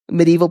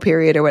medieval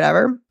period or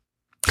whatever,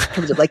 in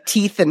terms of like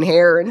teeth and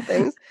hair and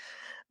things.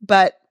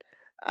 But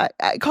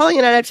calling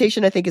it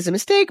adaptation, I think, is a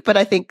mistake. But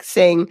I think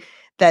saying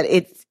that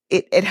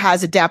it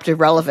has adaptive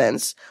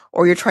relevance,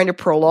 or you're trying to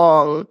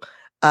prolong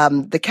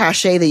the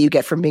cachet that you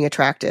get from being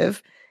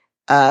attractive,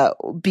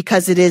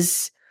 because it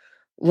is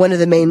one of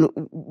the main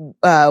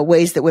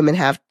ways that women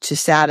have to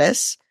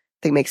status, I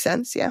think makes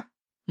sense. Yeah.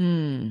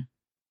 Mm.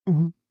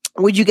 Mm-hmm.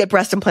 Would you get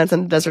breast implants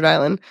on the desert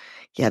island?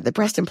 Yeah, the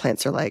breast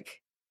implants are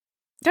like,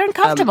 they're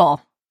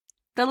uncomfortable.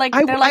 They're like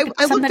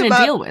something to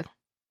deal with.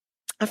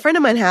 A friend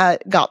of mine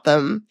got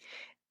them,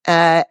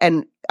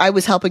 and I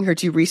was helping her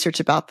do research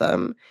about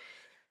them.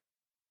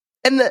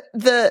 And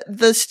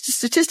the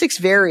statistics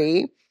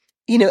vary.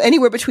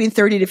 Anywhere between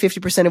 30 to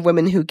 50% of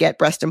women who get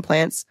breast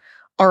implants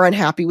are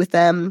unhappy with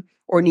them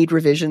or need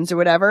revisions or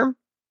whatever.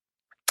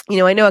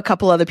 I know a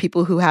couple other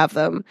people who have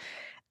them.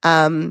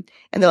 And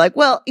they're like,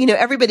 well,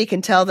 everybody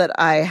can tell that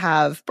I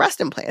have breast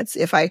implants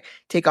if I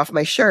take off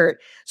my shirt.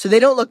 So they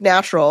don't look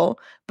natural,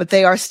 but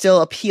they are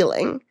still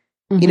appealing,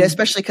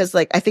 especially because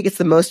I think it's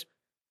the most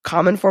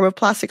common form of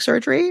plastic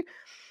surgery.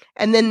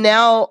 And then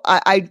now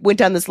I went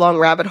down this long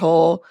rabbit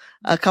hole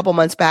a couple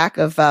months back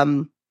of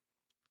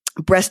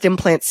breast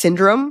implant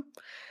syndrome,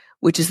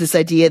 which is this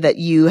idea that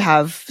you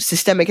have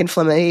systemic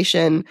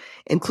inflammation,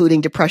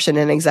 including depression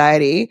and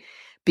anxiety,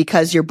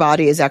 because your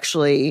body is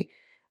actually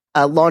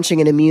launching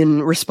an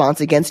immune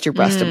response against your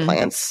breast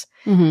implants,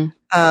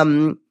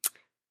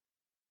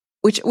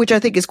 which I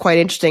think is quite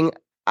interesting.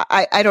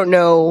 I don't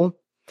know,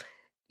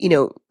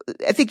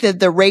 I think that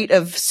the rate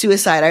of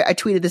suicide, I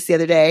tweeted this the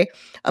other day,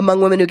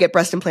 among women who get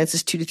breast implants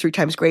is 2 to 3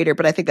 times greater,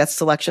 but I think that's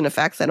selection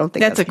effects. I don't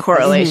think that's a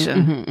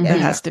correlation. It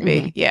has to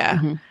be. Yeah.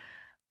 Mm-hmm.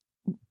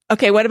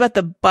 Okay, what about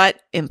the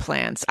butt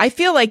implants? I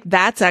feel like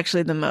that's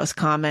actually the most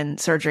common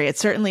surgery. It's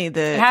certainly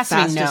the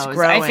fastest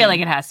growing. I feel like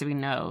it has to be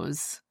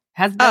nose.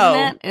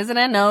 Isn't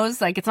it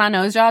nose? Like, it's not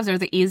nose jobs, or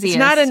the easiest? It's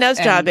not a nose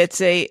job. It's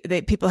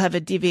people have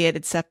a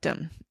deviated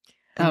septum.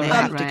 And they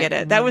have to get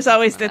it. That was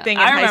always the thing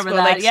in high school.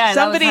 That. Yeah,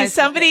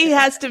 somebody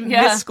has to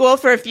miss school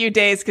for a few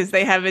days because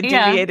they have a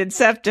deviated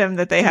septum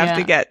that they have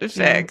to get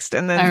fixed.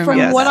 And then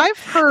from what I've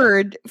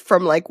heard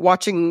from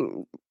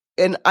watching,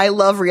 and I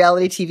love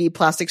reality TV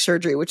plastic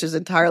surgery, which is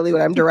entirely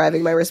what I'm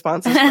deriving my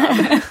responses from,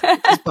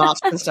 just bops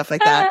and stuff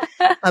like that.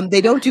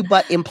 They don't do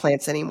butt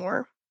implants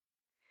anymore.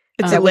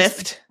 It's a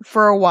lift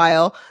for a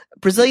while.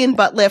 Brazilian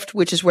butt lift,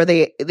 which is where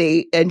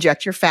they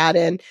inject your fat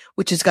in,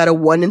 which has got a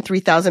 1 in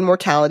 3,000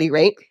 mortality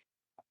rate.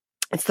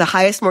 It's the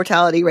highest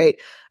mortality rate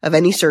of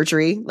any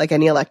surgery, like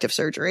any elective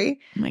surgery.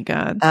 Oh my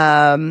God.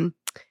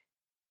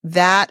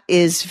 That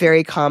is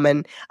very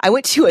common. I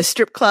went to a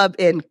strip club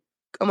in,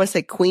 I want to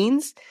say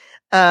Queens.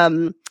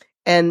 And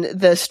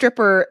the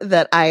stripper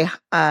that I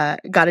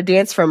got a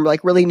dance from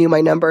like really knew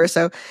my number.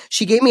 So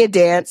she gave me a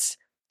dance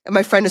and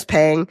my friend was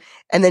paying.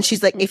 And then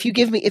she's like, if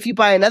you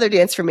buy another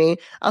dance for me,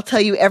 I'll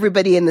tell you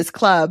everybody in this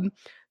club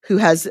who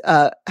has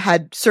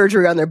had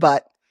surgery on their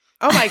butt.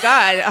 Oh my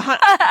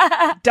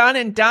God. Done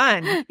and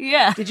done.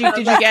 Yeah. Did you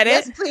get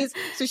it? Yes, please.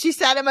 So she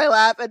sat in my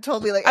lap and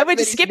told me like, I would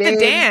skip the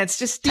dance.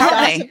 Just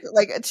tell me.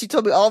 Like she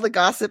told me all the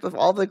gossip of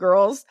all the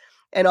girls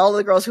and all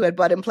the girls who had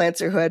butt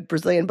implants or who had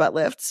Brazilian butt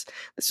lifts.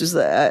 This was,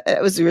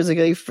 it was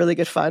really, really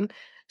good fun.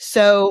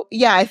 So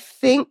yeah, I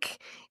think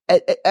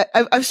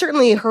I've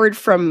certainly heard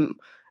from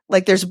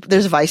like, there's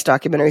Vice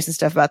documentaries and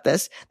stuff about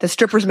this, that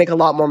strippers make a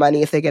lot more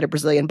money if they get a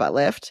Brazilian butt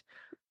lift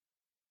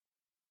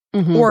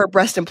or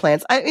breast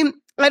implants. I mean,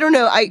 I don't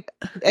know. I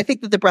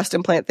think that the breast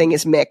implant thing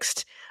is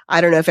mixed. I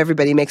don't know if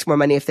everybody makes more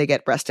money if they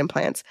get breast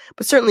implants,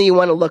 but certainly you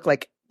want to look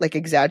like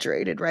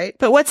exaggerated, right?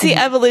 But what's the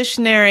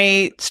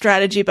evolutionary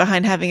strategy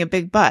behind having a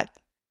big butt?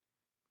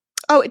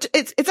 Oh,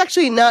 it's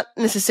actually not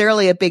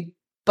necessarily a big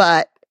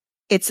butt.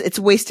 It's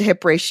waist to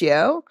hip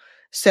ratio.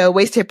 So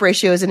waist to hip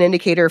ratio is an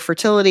indicator of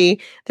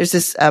fertility. There's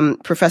this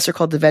professor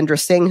called Devendra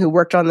Singh who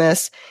worked on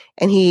this,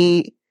 and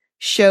he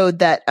showed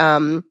that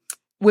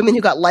women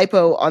who got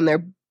lipo on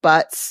their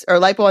butts or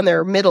lipo on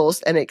their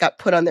middles and it got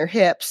put on their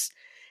hips,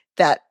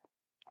 that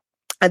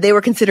they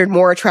were considered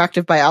more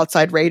attractive by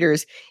outside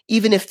raters,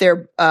 even if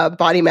their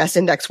body mass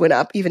index went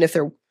up, even if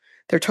their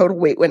total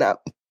weight went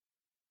up.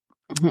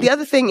 The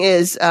other thing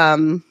is,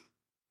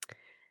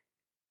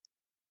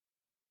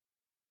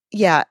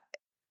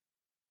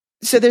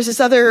 so there's this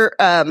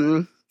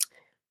other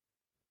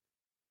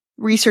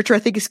researcher, I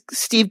think is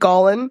Steve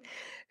Gollin,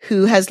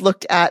 who has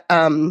looked at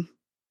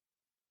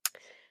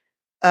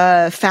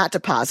fat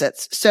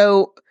deposits.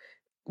 So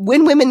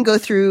when women go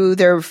through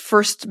their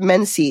first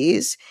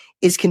menses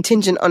is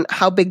contingent on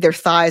how big their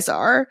thighs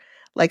are.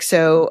 Like,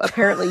 so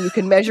apparently you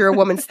can measure a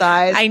woman's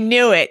thighs. I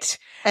knew it.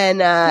 And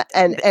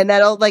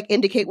that'll like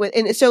indicate what,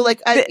 and so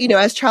like,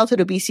 as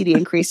childhood obesity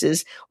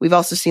increases, we've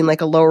also seen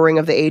like a lowering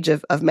of the age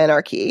of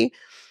menarche.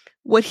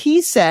 What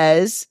he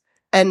says,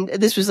 and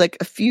this was like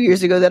a few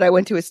years ago that I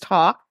went to his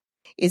talk,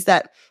 is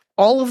that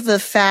all of the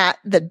fat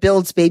that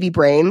builds baby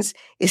brains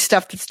is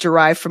stuff that's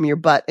derived from your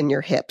butt and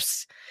your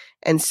hips.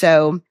 And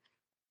so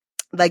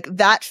like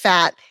that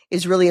fat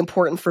is really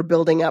important for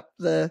building up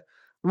the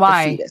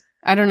fetus.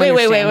 I don't know.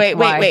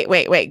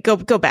 Wait.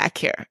 Go back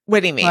here.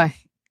 What do you mean? Why?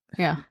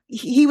 Yeah.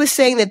 He was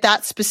saying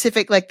that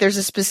specific, like there's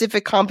a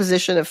specific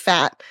composition of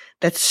fat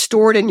that's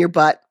stored in your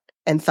butt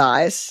and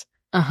thighs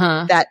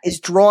that is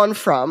drawn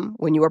from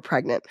when you are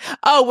pregnant.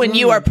 Oh, when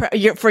you are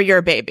for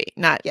your baby,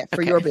 not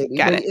for your baby.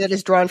 Got it. That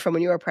is drawn from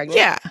when you are pregnant.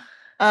 Yeah.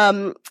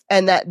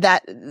 And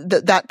that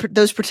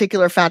those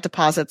particular fat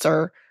deposits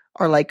are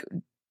like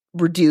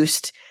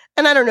reduced.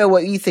 And I don't know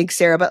what you think,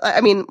 Sarah, but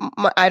I mean,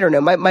 I don't know.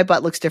 My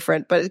butt looks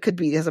different, but it could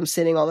be because I'm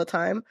sitting all the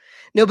time.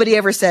 Nobody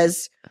ever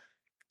says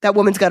that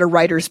woman's got a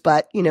writer's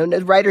butt. You know,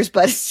 writer's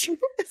butt is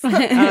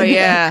oh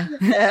yeah,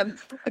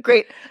 a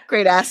great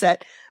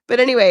asset. But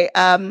anyway,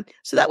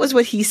 so that was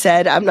what he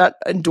said. I'm not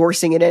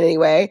endorsing it in any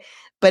way,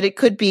 but it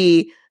could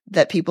be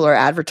that people are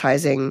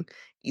advertising.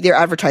 They're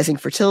advertising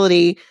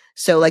fertility.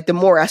 So like the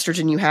more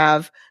estrogen you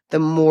have, the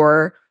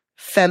more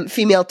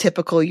female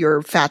typical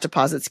your fat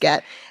deposits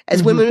get.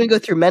 As women go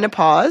through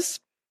menopause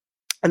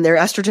and their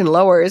estrogen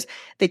lowers,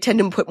 they tend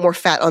to put more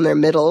fat on their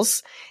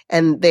middles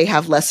and they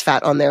have less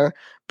fat on their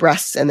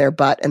breasts and their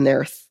butt and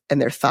their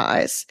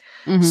thighs.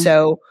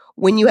 So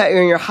when you're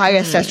in your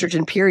highest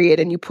estrogen period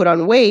and you put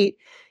on weight,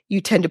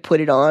 you tend to put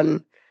it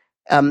on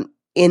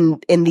in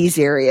these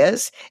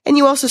areas. And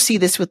you also see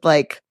this with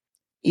like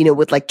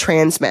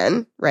trans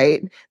men,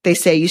 right? They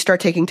say you start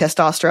taking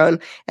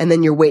testosterone and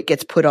then your weight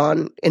gets put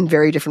on in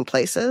very different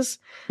places.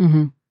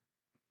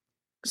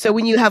 So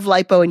when you have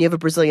lipo and you have a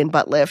Brazilian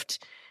butt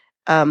lift,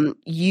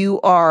 you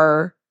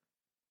are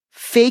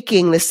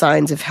faking the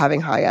signs of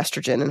having high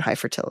estrogen and high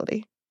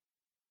fertility.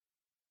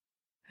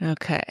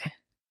 Okay.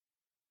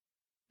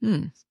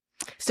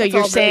 So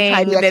you're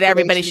saying that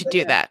everybody should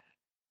do that.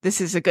 This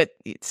is a good,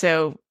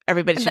 so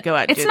everybody should go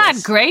out and do this. It's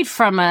not great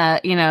from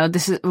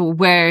this is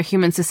where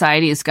human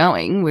society is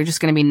going. We're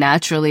just going to be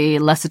naturally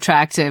less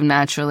attractive.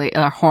 Naturally,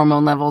 our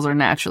hormone levels are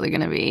naturally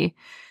going to be.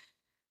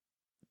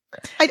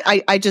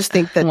 I just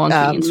think that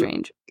wonky and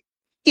strange.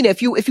 You know,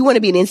 if you want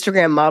to be an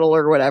Instagram model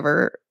or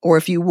whatever, or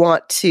if you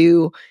want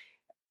to,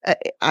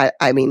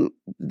 I mean,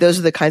 those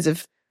are the kinds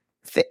of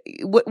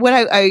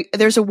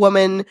there's a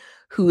woman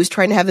who is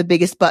trying to have the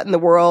biggest butt in the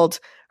world.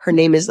 Her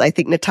name is, I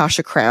think,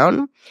 Natasha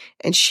Crown,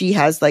 and she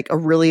has like a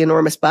really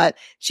enormous butt.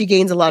 She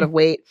gains a lot of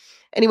weight.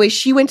 Anyway,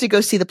 she went to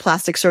go see the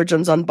plastic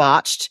surgeons on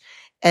Botched,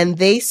 and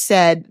they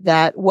said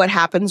that what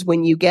happens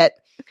when you get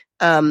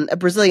a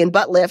Brazilian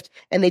butt lift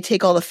and they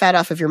take all the fat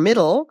off of your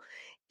middle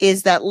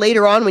is that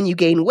later on when you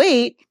gain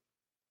weight,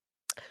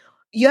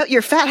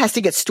 your fat has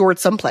to get stored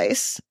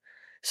someplace.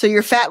 So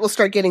your fat will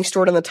start getting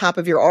stored on the top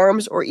of your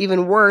arms, or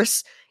even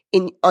worse,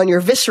 on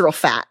your visceral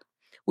fat,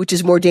 which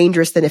is more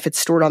dangerous than if it's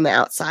stored on the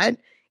outside.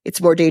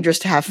 It's more dangerous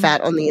to have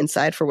fat on the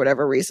inside for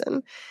whatever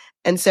reason.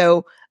 And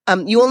so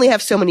you only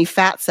have so many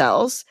fat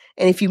cells,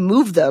 and if you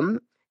move them,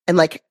 and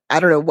like, I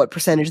don't know what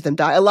percentage of them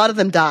die. A lot of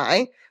them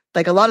die.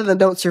 Like, a lot of them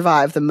don't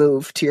survive the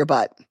move to your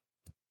butt.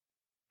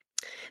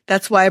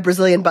 That's why a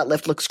Brazilian butt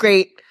lift looks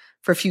great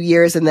for a few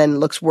years and then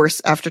looks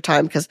worse after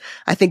time, because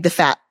I think the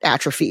fat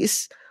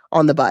atrophies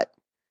on the butt,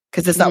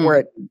 because that's not where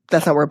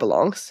it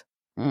belongs.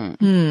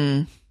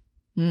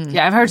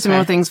 Yeah, I've heard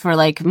similar things for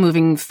like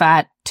moving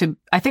fat to,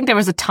 I think there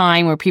was a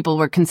time where people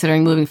were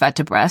considering moving fat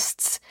to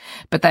breasts,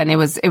 but then it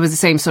was the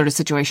same sort of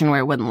situation where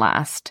it wouldn't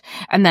last.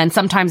 And then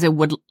sometimes it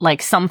would,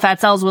 like, some fat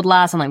cells would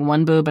last on like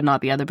one boob but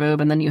not the other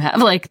boob. And then you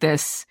have like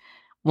this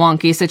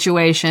wonky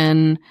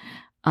situation.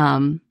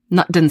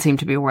 Didn't seem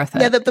to be worth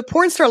it. Yeah, the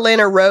porn star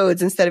Lana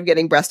Rhoades, instead of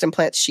getting breast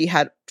implants, she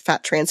had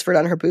fat transferred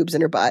on her boobs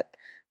and her butt.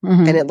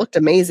 And it looked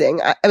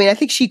amazing. I mean, I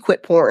think she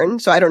quit porn,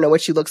 so I don't know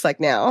what she looks like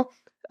now,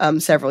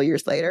 several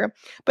years later.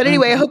 But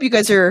anyway, I hope you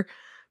guys are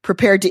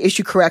prepared to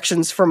issue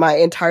corrections for my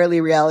entirely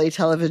reality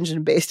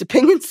television-based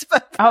opinions.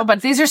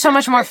 But these are so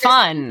much more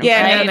fun.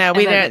 Yeah, right? no,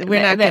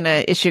 we're not going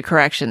to issue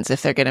corrections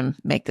if they're going to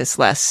make this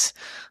less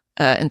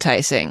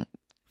enticing.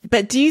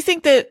 But do you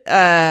think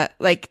that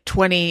like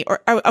 20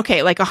 or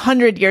okay, like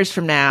 100 years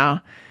from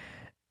now,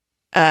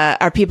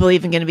 are people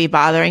even going to be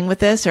bothering with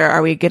this, or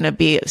are we going to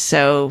be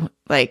so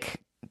like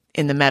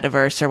in the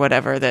metaverse or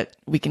whatever that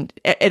we can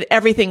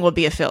everything will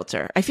be a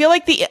filter? I feel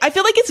like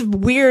it's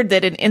weird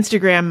that an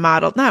Instagram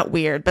model, not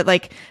weird, but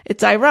like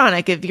it's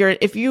ironic,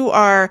 if you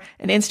are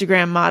an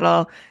Instagram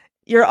model,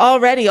 you're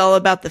already all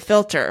about the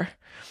filter.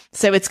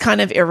 So it's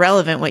kind of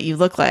irrelevant what you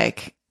look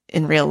like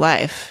in real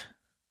life.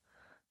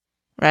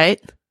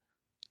 Right?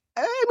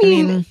 I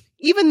mean,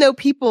 even though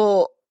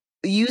people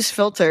use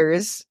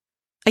filters,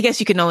 I guess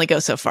you can only go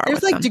so far. There's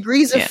with like them.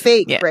 degrees of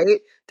fake,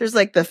 right? There's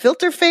like the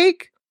filter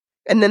fake,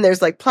 and then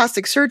there's like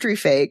plastic surgery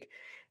fake.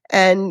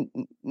 And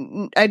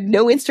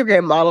no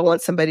Instagram model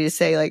wants somebody to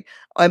say like,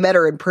 oh, I met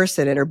her in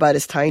person and her butt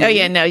is tiny. Oh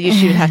yeah, no, you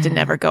should have to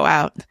never go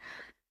out.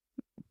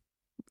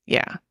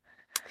 Yeah.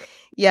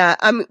 Yeah.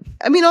 I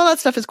mean, all that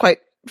stuff is quite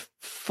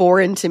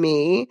foreign to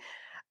me.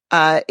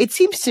 It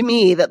seems to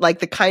me that like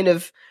the kind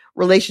of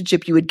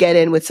relationship you would get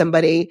in with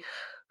somebody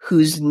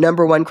whose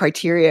number one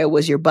criteria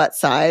was your butt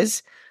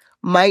size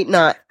might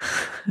not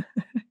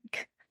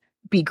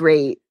be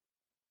great.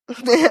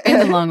 In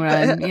the long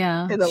run,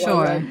 yeah. In the long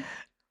run.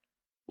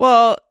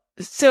 Well,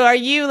 so are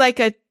you like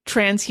a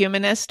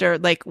transhumanist, or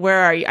like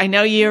where are you? I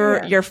know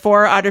you're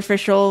for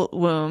artificial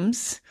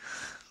wombs,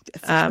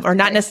 or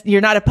not.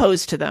 You're not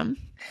opposed to them.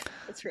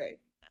 That's right.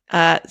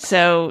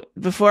 So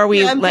before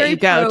we let you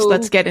go,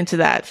 let's get into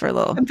that for a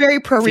little. I'm very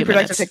pro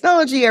reproductive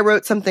technology. I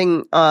wrote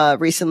something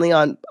recently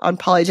on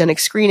polygenic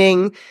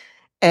screening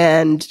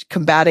and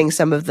combating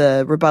some of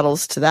the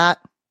rebuttals to that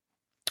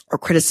or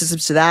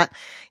criticisms to that.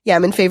 Yeah,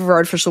 I'm in favor of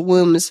artificial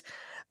wombs.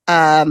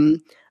 I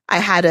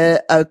had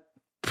a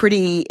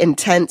pretty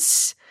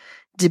intense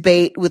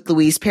debate with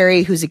Louise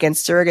Perry, who's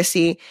against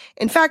surrogacy.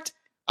 In fact,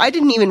 I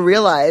didn't even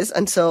realize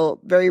until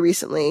very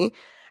recently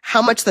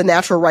how much the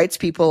natural rights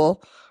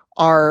people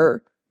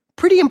are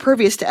pretty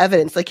impervious to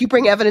evidence. Like, you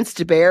bring evidence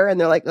to bear and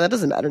they're like, that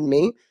doesn't matter to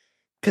me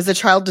because the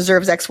child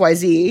deserves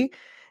XYZ,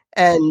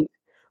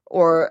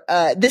 or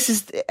this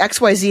is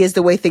XYZ is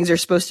the way things are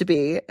supposed to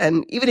be.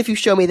 And even if you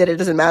show me that it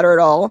doesn't matter at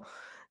all,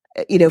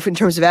 in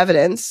terms of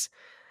evidence,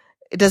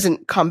 it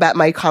doesn't combat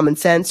my common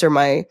sense or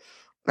my,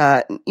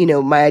 my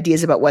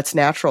ideas about what's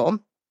natural.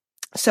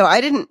 So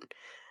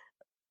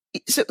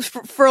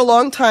for a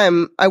long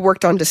time, I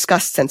worked on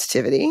disgust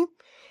sensitivity.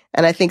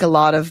 And I think a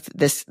lot of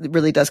this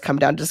really does come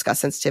down to disgust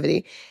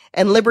sensitivity.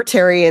 And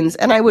libertarians,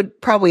 and I would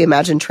probably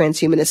imagine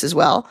transhumanists as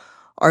well,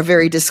 are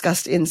very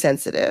disgust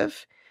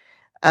insensitive.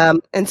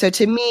 And so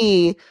to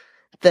me,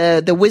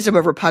 the wisdom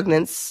of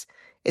repugnance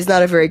is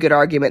not a very good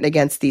argument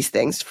against these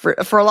things.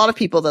 For a lot of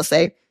people, they'll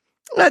say,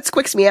 that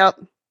squicks me out.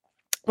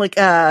 Like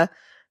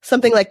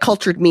something like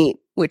cultured meat,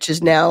 which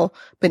has now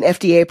been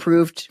FDA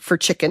approved for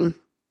chicken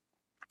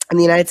in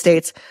the United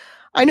States.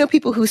 I know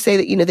people who say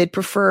that, they'd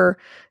prefer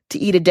to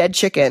eat a dead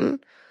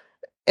chicken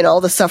and all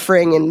the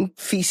suffering and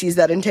feces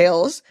that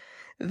entails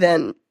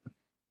than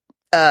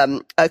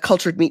a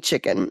cultured meat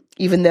chicken,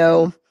 even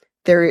though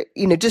they're,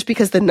 just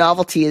because the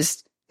novelty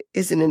isn't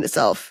in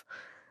itself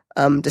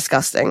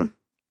disgusting.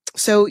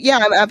 So yeah,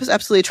 I'm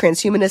absolutely a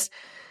transhumanist.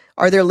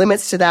 Are there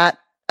limits to that?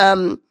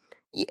 Even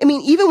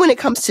when it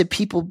comes to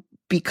people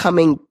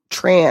becoming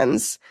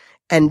trans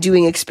and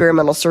doing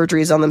experimental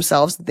surgeries on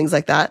themselves and things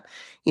like that,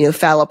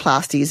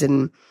 phalloplasties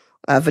and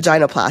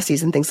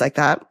vaginoplasties and things like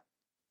that,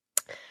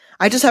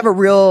 I just have a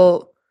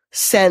real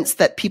sense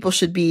that people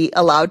should be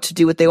allowed to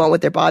do what they want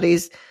with their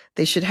bodies.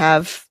 They should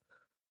have,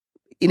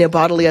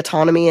 bodily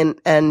autonomy,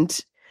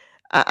 and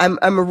I'm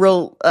a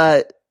real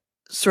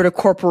sort of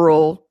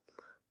corporeal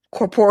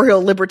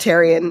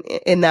libertarian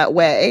in that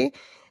way.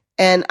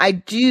 And I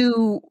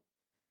do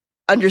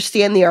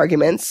understand the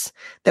arguments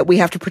that we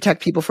have to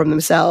protect people from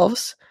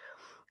themselves.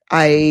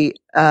 I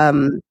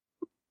am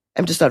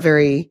just not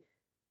very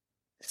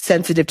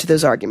sensitive to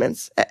those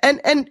arguments.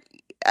 And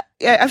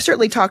I've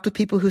certainly talked with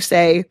people who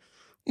say,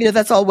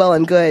 that's all well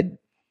and good.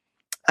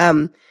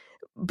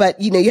 But,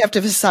 you have to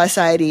have a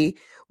society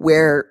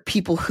where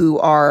people who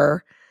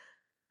are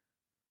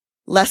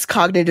less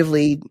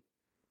cognitively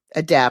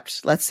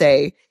adept, let's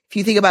say, if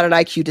you think about an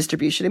IQ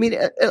distribution, I mean,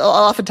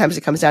 oftentimes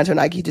it comes down to an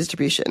IQ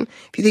distribution.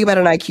 If you think about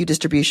an IQ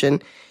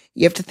distribution,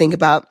 you have to think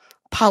about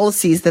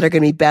policies that are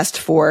going to be best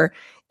for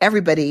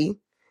everybody,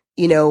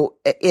 in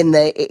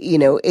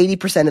the,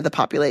 80% of the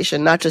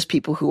population, not just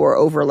people who are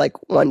over like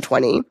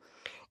 120.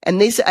 And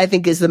this, I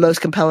think, is the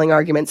most compelling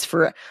arguments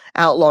for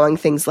outlawing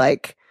things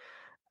like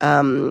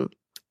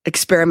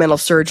experimental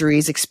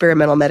surgeries,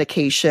 experimental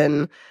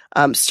medication,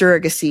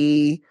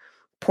 surrogacy,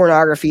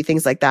 pornography,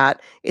 things like that,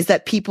 is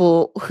that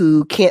people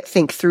who can't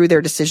think through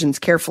their decisions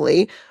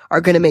carefully are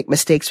going to make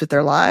mistakes with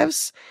their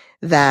lives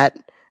that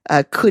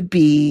could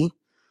be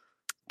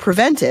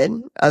prevented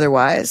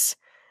otherwise.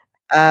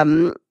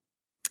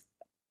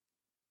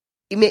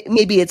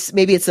 Maybe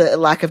it's a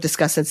lack of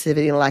disgust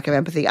sensitivity and a lack of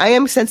empathy. I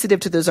am sensitive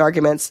to those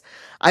arguments.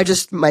 I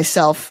just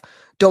myself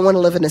don't want to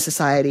live in a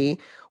society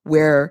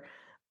where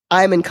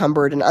I'm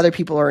encumbered and other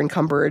people are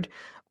encumbered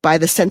by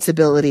the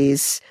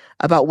sensibilities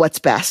about what's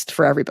best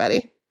for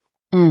everybody.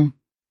 Mm.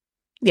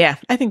 Yeah,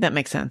 I think that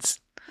makes sense.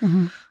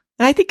 Mm-hmm. And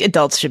I think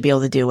adults should be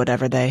able to do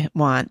whatever they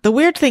want. The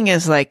weird thing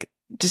is like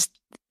just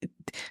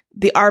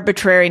the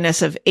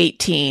arbitrariness of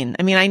 18.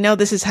 I mean, I know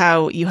this is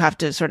how you have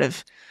to sort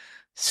of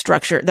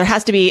structure. There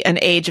has to be an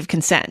age of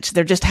consent.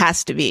 There just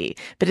has to be.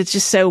 But it's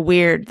just so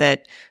weird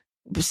that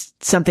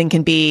something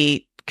can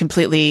be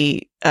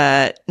completely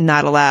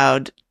not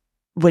allowed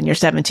when you're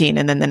 17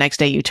 and then the next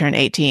day you turn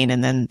 18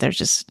 and then there's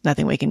just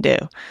nothing we can do.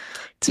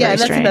 It's and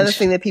that's strange. Another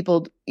thing that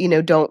people,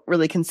 don't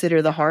really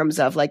consider the harms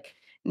of. Like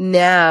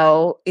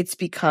now it's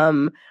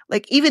become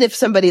like, even if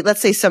somebody,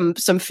 let's say some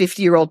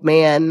 50-year-old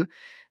man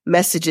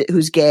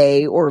who's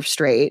gay or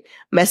straight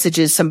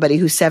messages somebody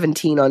who's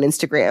 17 on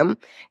Instagram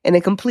in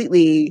a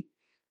completely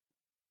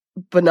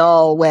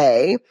banal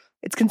way,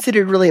 it's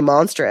considered really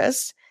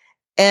monstrous.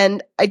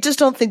 And I just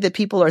don't think that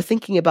people are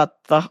thinking about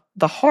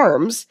the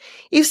harms.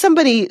 If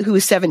somebody who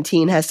is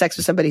 17 has sex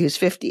with somebody who's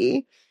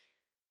 50,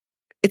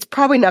 it's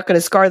probably not going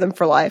to scar them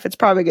for life. It's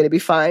probably going to be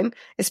fine,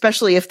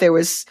 especially if there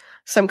was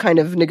some kind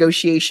of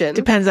negotiation.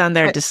 Depends on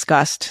their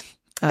disgust.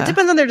 It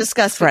depends on their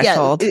disgust.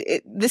 Threshold. Yeah,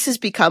 this has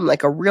become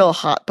like a real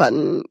hot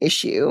button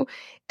issue.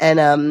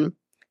 And,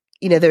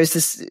 there's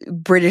this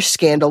British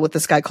scandal with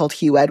this guy called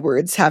Hugh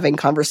Edwards having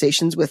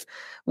conversations with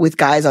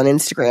guys on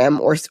Instagram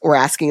or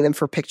asking them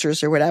for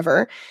pictures or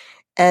whatever.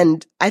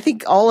 And I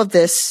think all of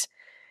this,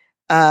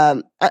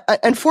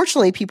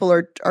 unfortunately, people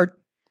are,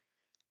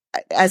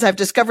 as I've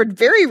discovered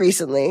very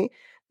recently,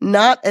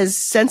 not as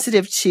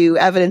sensitive to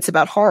evidence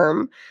about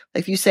harm.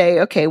 Like if you say,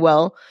 okay,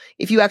 well,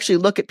 if you actually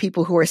look at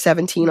people who are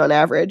 17 on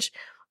average,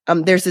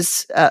 there's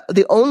this,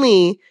 the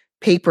only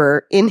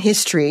paper in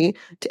history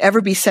to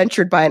ever be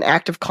censured by an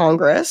act of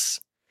Congress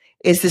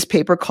is this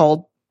paper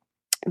called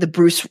the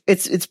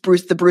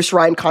Bruce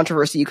Ryan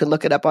controversy. You can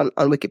look it up on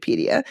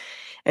Wikipedia.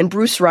 And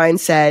Bruce Ryan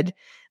said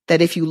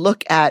that if you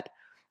look at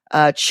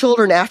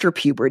children after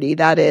puberty,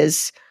 that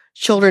is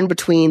children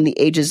between the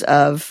ages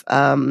of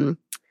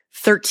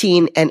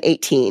 13 and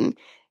 18,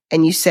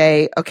 and you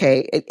say,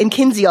 okay, and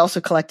Kinsey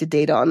also collected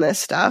data on this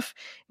stuff,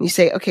 and you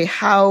say, okay,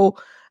 how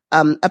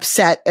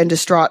upset and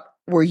distraught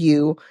were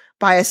you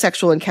by a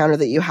sexual encounter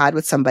that you had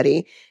with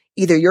somebody,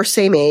 either your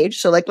same age,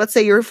 so like let's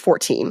say you're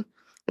 14,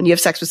 and you have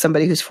sex with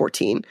somebody who's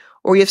 14,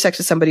 or you have sex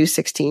with somebody who's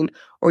 16,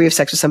 or you have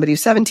sex with somebody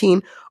who's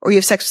 17, or you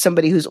have sex with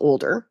somebody who's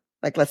older,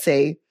 like let's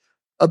say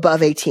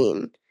above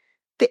 18.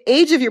 The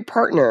age of your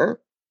partner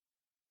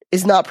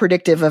is not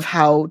predictive of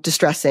how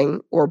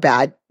distressing or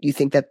bad you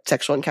think that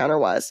sexual encounter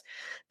was.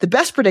 The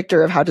best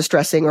predictor of how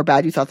distressing or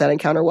bad you thought that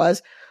encounter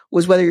was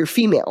whether you're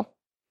female.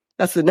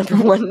 That's the number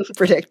one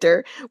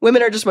predictor.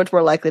 Women are just much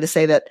more likely to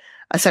say that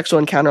a sexual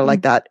encounter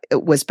like that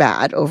was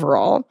bad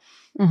overall.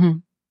 Mm-hmm.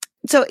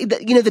 So,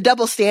 the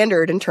double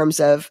standard in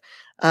terms of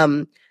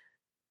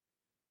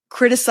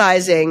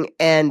criticizing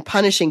and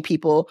punishing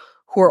people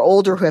who are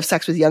older who have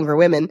sex with younger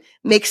women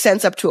makes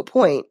sense up to a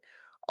point.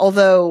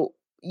 Although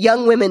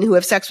young women who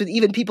have sex with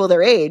even people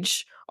their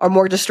age are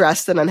more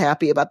distressed and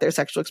unhappy about their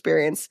sexual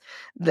experience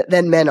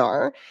than men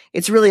are.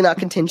 It's really not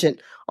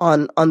contingent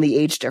on the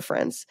age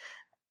difference.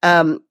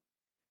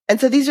 And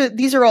so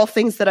these are all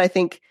things that I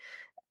think,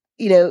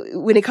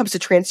 when it comes to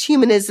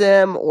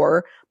transhumanism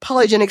or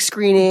polygenic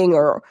screening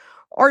or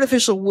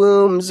artificial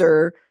wombs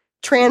or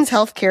trans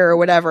healthcare or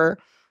whatever,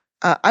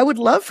 I would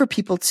love for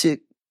people to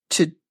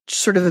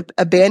sort of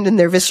abandon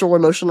their visceral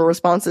emotional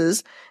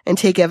responses and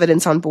take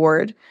evidence on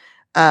board.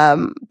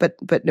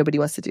 But nobody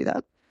wants to do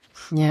that.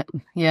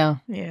 Yeah.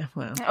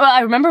 Well,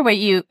 I remember what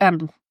you,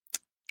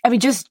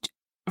 just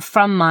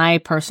from my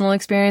personal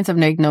experience of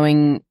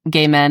knowing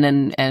gay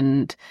men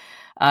and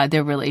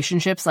their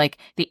relationships, like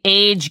the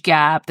age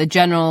gap, the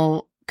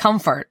general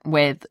comfort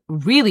with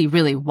really,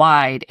 really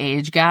wide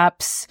age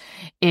gaps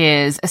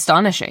is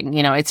astonishing.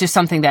 You know, it's just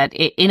something that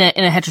in a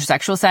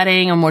heterosexual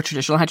setting, a more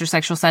traditional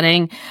heterosexual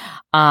setting,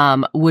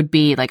 would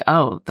be like,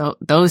 oh,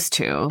 those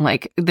two,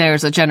 like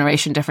there's a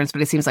generation difference,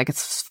 but it seems like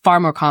it's far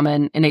more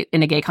common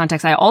in a gay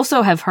context. I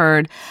also have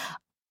heard,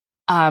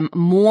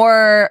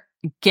 more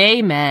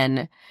gay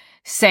men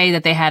say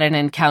that they had an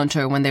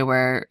encounter when they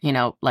were, you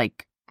know,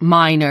 like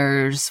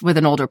minors with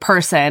an older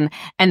person,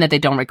 and that they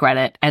don't regret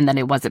it, and then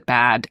it wasn't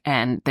bad,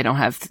 and they don't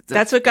have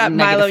that's what got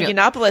Milo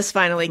Yiannopoulos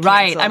finally canceled.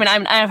 Right. I mean,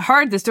 I've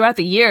heard this throughout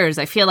the years.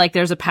 I feel like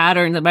there's a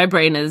pattern that my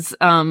brain is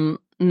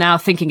now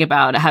thinking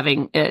about,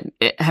 having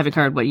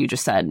heard what you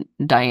just said,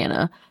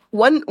 Diana.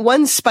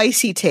 One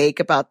spicy take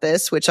about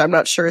this, which I'm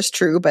not sure is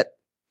true, but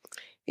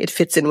it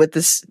fits in with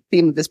this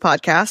theme of this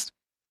podcast.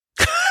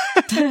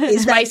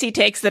 Spicy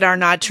takes that are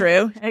not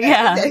true.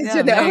 Yeah,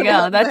 there you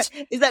go.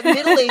 Is that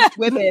middle-aged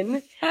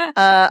women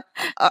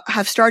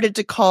have started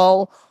to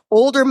call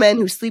older men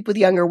who sleep with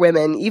younger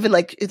women, even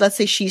like, let's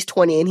say she's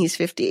 20 and he's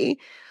 50,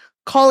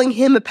 calling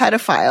him a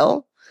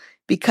pedophile,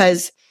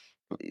 because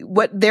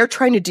what they're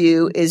trying to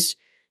do is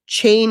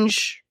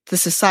change the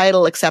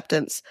societal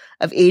acceptance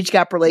of age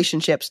gap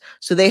relationships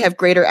so they have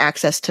greater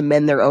access to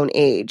men their own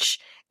age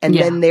and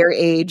men their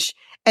age.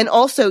 And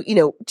also, you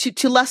know,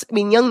 to less, I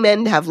mean, young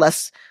men have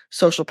less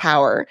social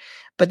power,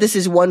 but this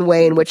is one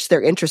way in which their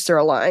interests are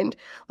aligned.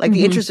 Like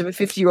the interests of a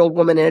 50-year-old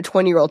woman and a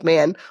 20-year-old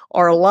man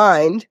are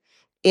aligned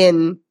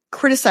in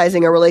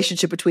criticizing a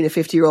relationship between a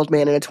 50-year-old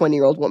man and a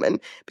 20-year-old woman,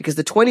 because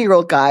the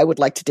 20-year-old guy would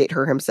like to date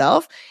her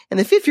himself, and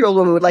the 50-year-old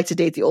woman would like to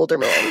date the older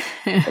man.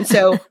 And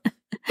so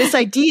this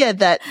idea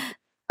that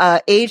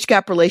age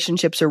gap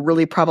relationships are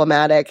really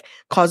problematic,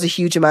 cause a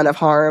huge amount of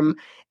harm,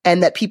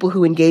 and that people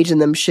who engage in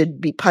them should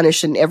be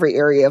punished in every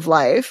area of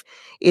life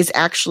is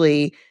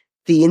actually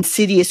the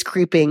insidious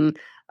creeping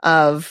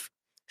of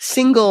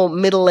single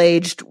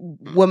middle-aged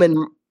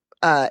woman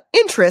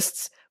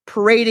interests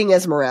parading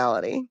as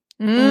morality.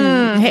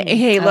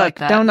 Hey, look,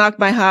 like don't knock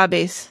my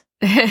hobbies.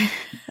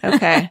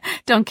 Okay.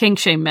 Don't kink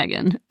shame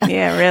Megan.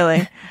 Yeah,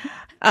 really.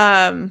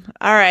 All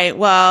right.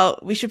 Well,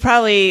 we should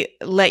probably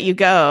let you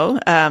go,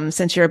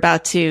 since you're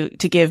about to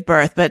give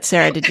birth. But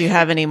Sarah, did you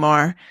have any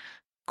more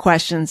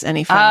questions?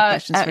 Any final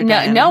questions for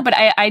Diana? No, but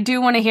I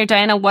do want to hear,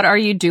 Diana, what are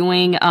you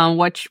doing?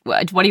 What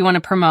do you want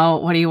to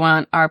promote? What do you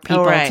want our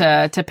people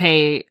to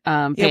pay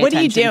what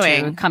are you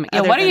doing?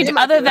 What are you doing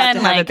other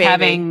than like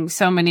having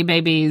so many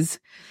babies?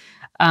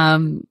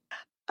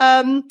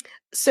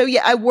 So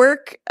yeah, I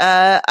work,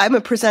 I'm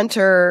a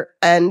presenter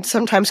and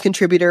sometimes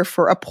contributor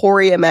for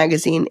Aporia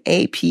magazine,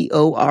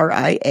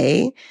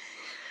 Aporia.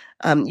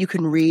 You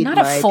can read not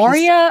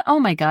Aphoria. Oh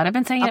my God, I've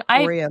been saying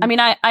Aporia. I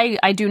mean,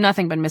 I do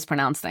nothing but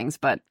mispronounce things,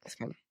 but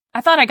I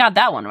thought I got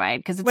that one right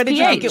because it's what did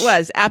you think it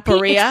was?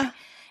 Aporia.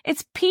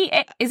 It's P.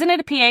 Isn't it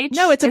a PH?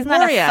 No, it's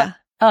Aporia.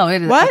 Oh,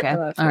 it is. What? Okay.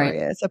 All right.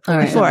 It's All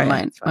right. Never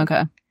mind.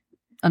 Okay.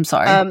 I'm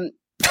sorry.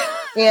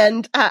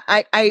 And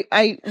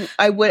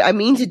what I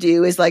mean to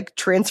do is like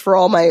transfer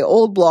all my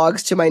old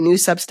blogs to my new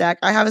Substack.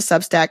 I have a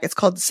Substack. It's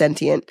called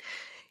Sentient.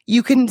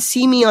 You can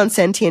see me on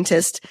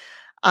Sentientist.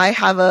 I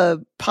have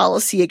a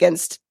policy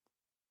against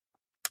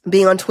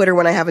being on Twitter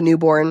when I have a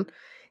newborn.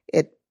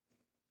 It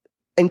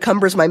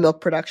encumbers my milk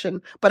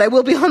production, but I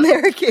will be on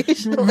there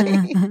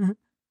occasionally.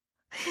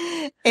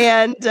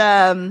 And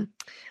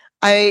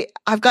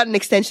I've got an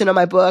extension on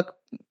my book.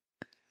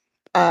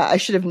 I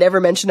should have never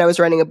mentioned I was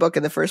writing a book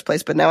in the first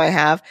place, but now I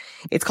have.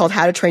 It's called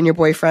How to Train Your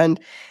Boyfriend.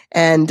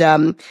 And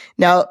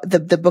now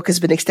the book has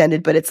been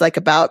extended, but it's like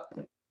about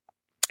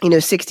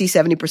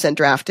 60-70%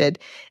 drafted,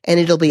 and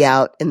it'll be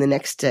out in the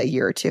next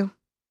year or two.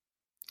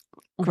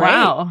 Great.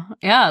 Wow.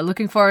 Yeah.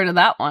 Looking forward to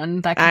that one.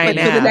 But for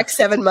the next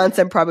 7 months,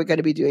 I'm probably going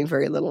to be doing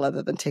very little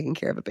other than taking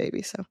care of a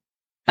baby. So.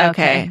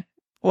 Okay.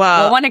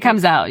 Well, when it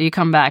comes out, you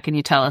come back and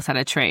you tell us how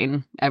to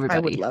train everybody.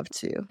 I would love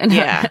to.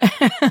 Yeah.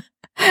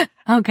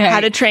 Okay. How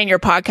to train your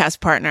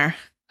podcast partner.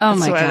 Oh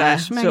my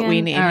gosh. That's what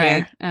we need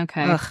here.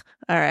 Okay. Ugh.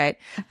 All right.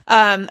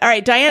 All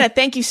right, Diana,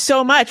 thank you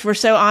so much. We're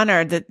so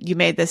honored that you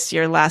made this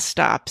your last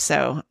stop.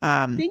 So,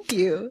 thank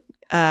you.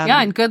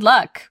 And good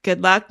luck.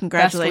 Good luck.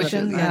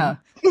 Congratulations. Yeah.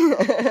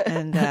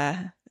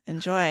 And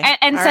enjoy.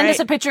 And send us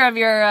a picture of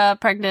your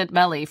pregnant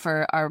belly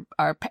for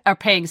our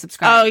paying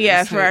subscribers. Oh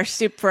yeah, for our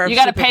super. You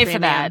got to pay for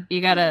that. You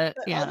got to.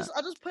 Yeah.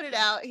 I'll just put it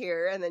out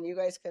here, and then you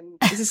guys can.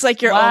 Is this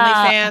like your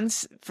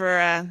OnlyFans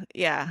for?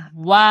 Yeah.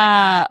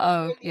 Wow.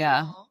 Oh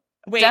yeah.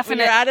 Wait,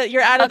 you're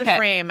out of the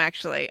frame,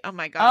 actually. Oh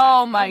my god.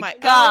 Oh my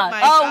god.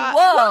 Oh,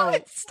 whoa.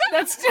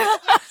 That's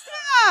stop.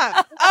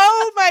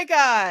 Oh my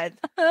god.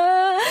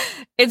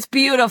 It's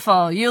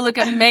beautiful. You look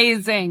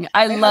amazing.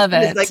 I love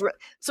it.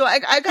 So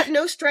I got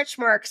no stretch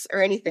marks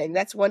or anything.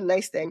 That's one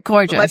nice thing.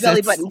 Gorgeous. But my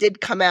belly button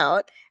did come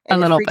out, and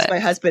a little freaks bit. My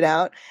husband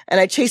out, and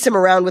I chase him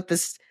around with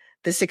this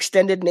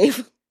extended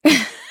navel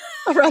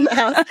around the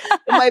house.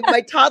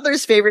 My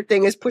toddler's favorite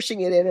thing is pushing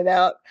it in and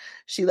out.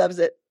 She loves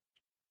it.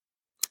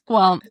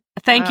 Well,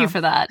 Thank you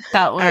for that.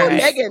 That was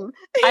Megan.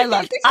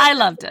 I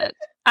loved it.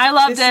 I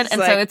loved it,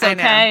 and so it's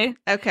okay.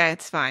 Okay,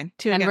 it's fine.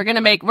 And we're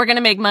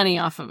gonna make money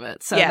off of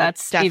it. So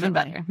that's definitely even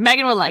better.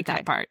 Megan will like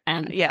that part.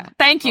 And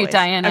thank you,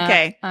 Diana.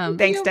 Okay.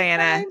 Thanks,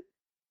 Diana.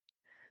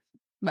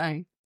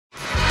 Bye.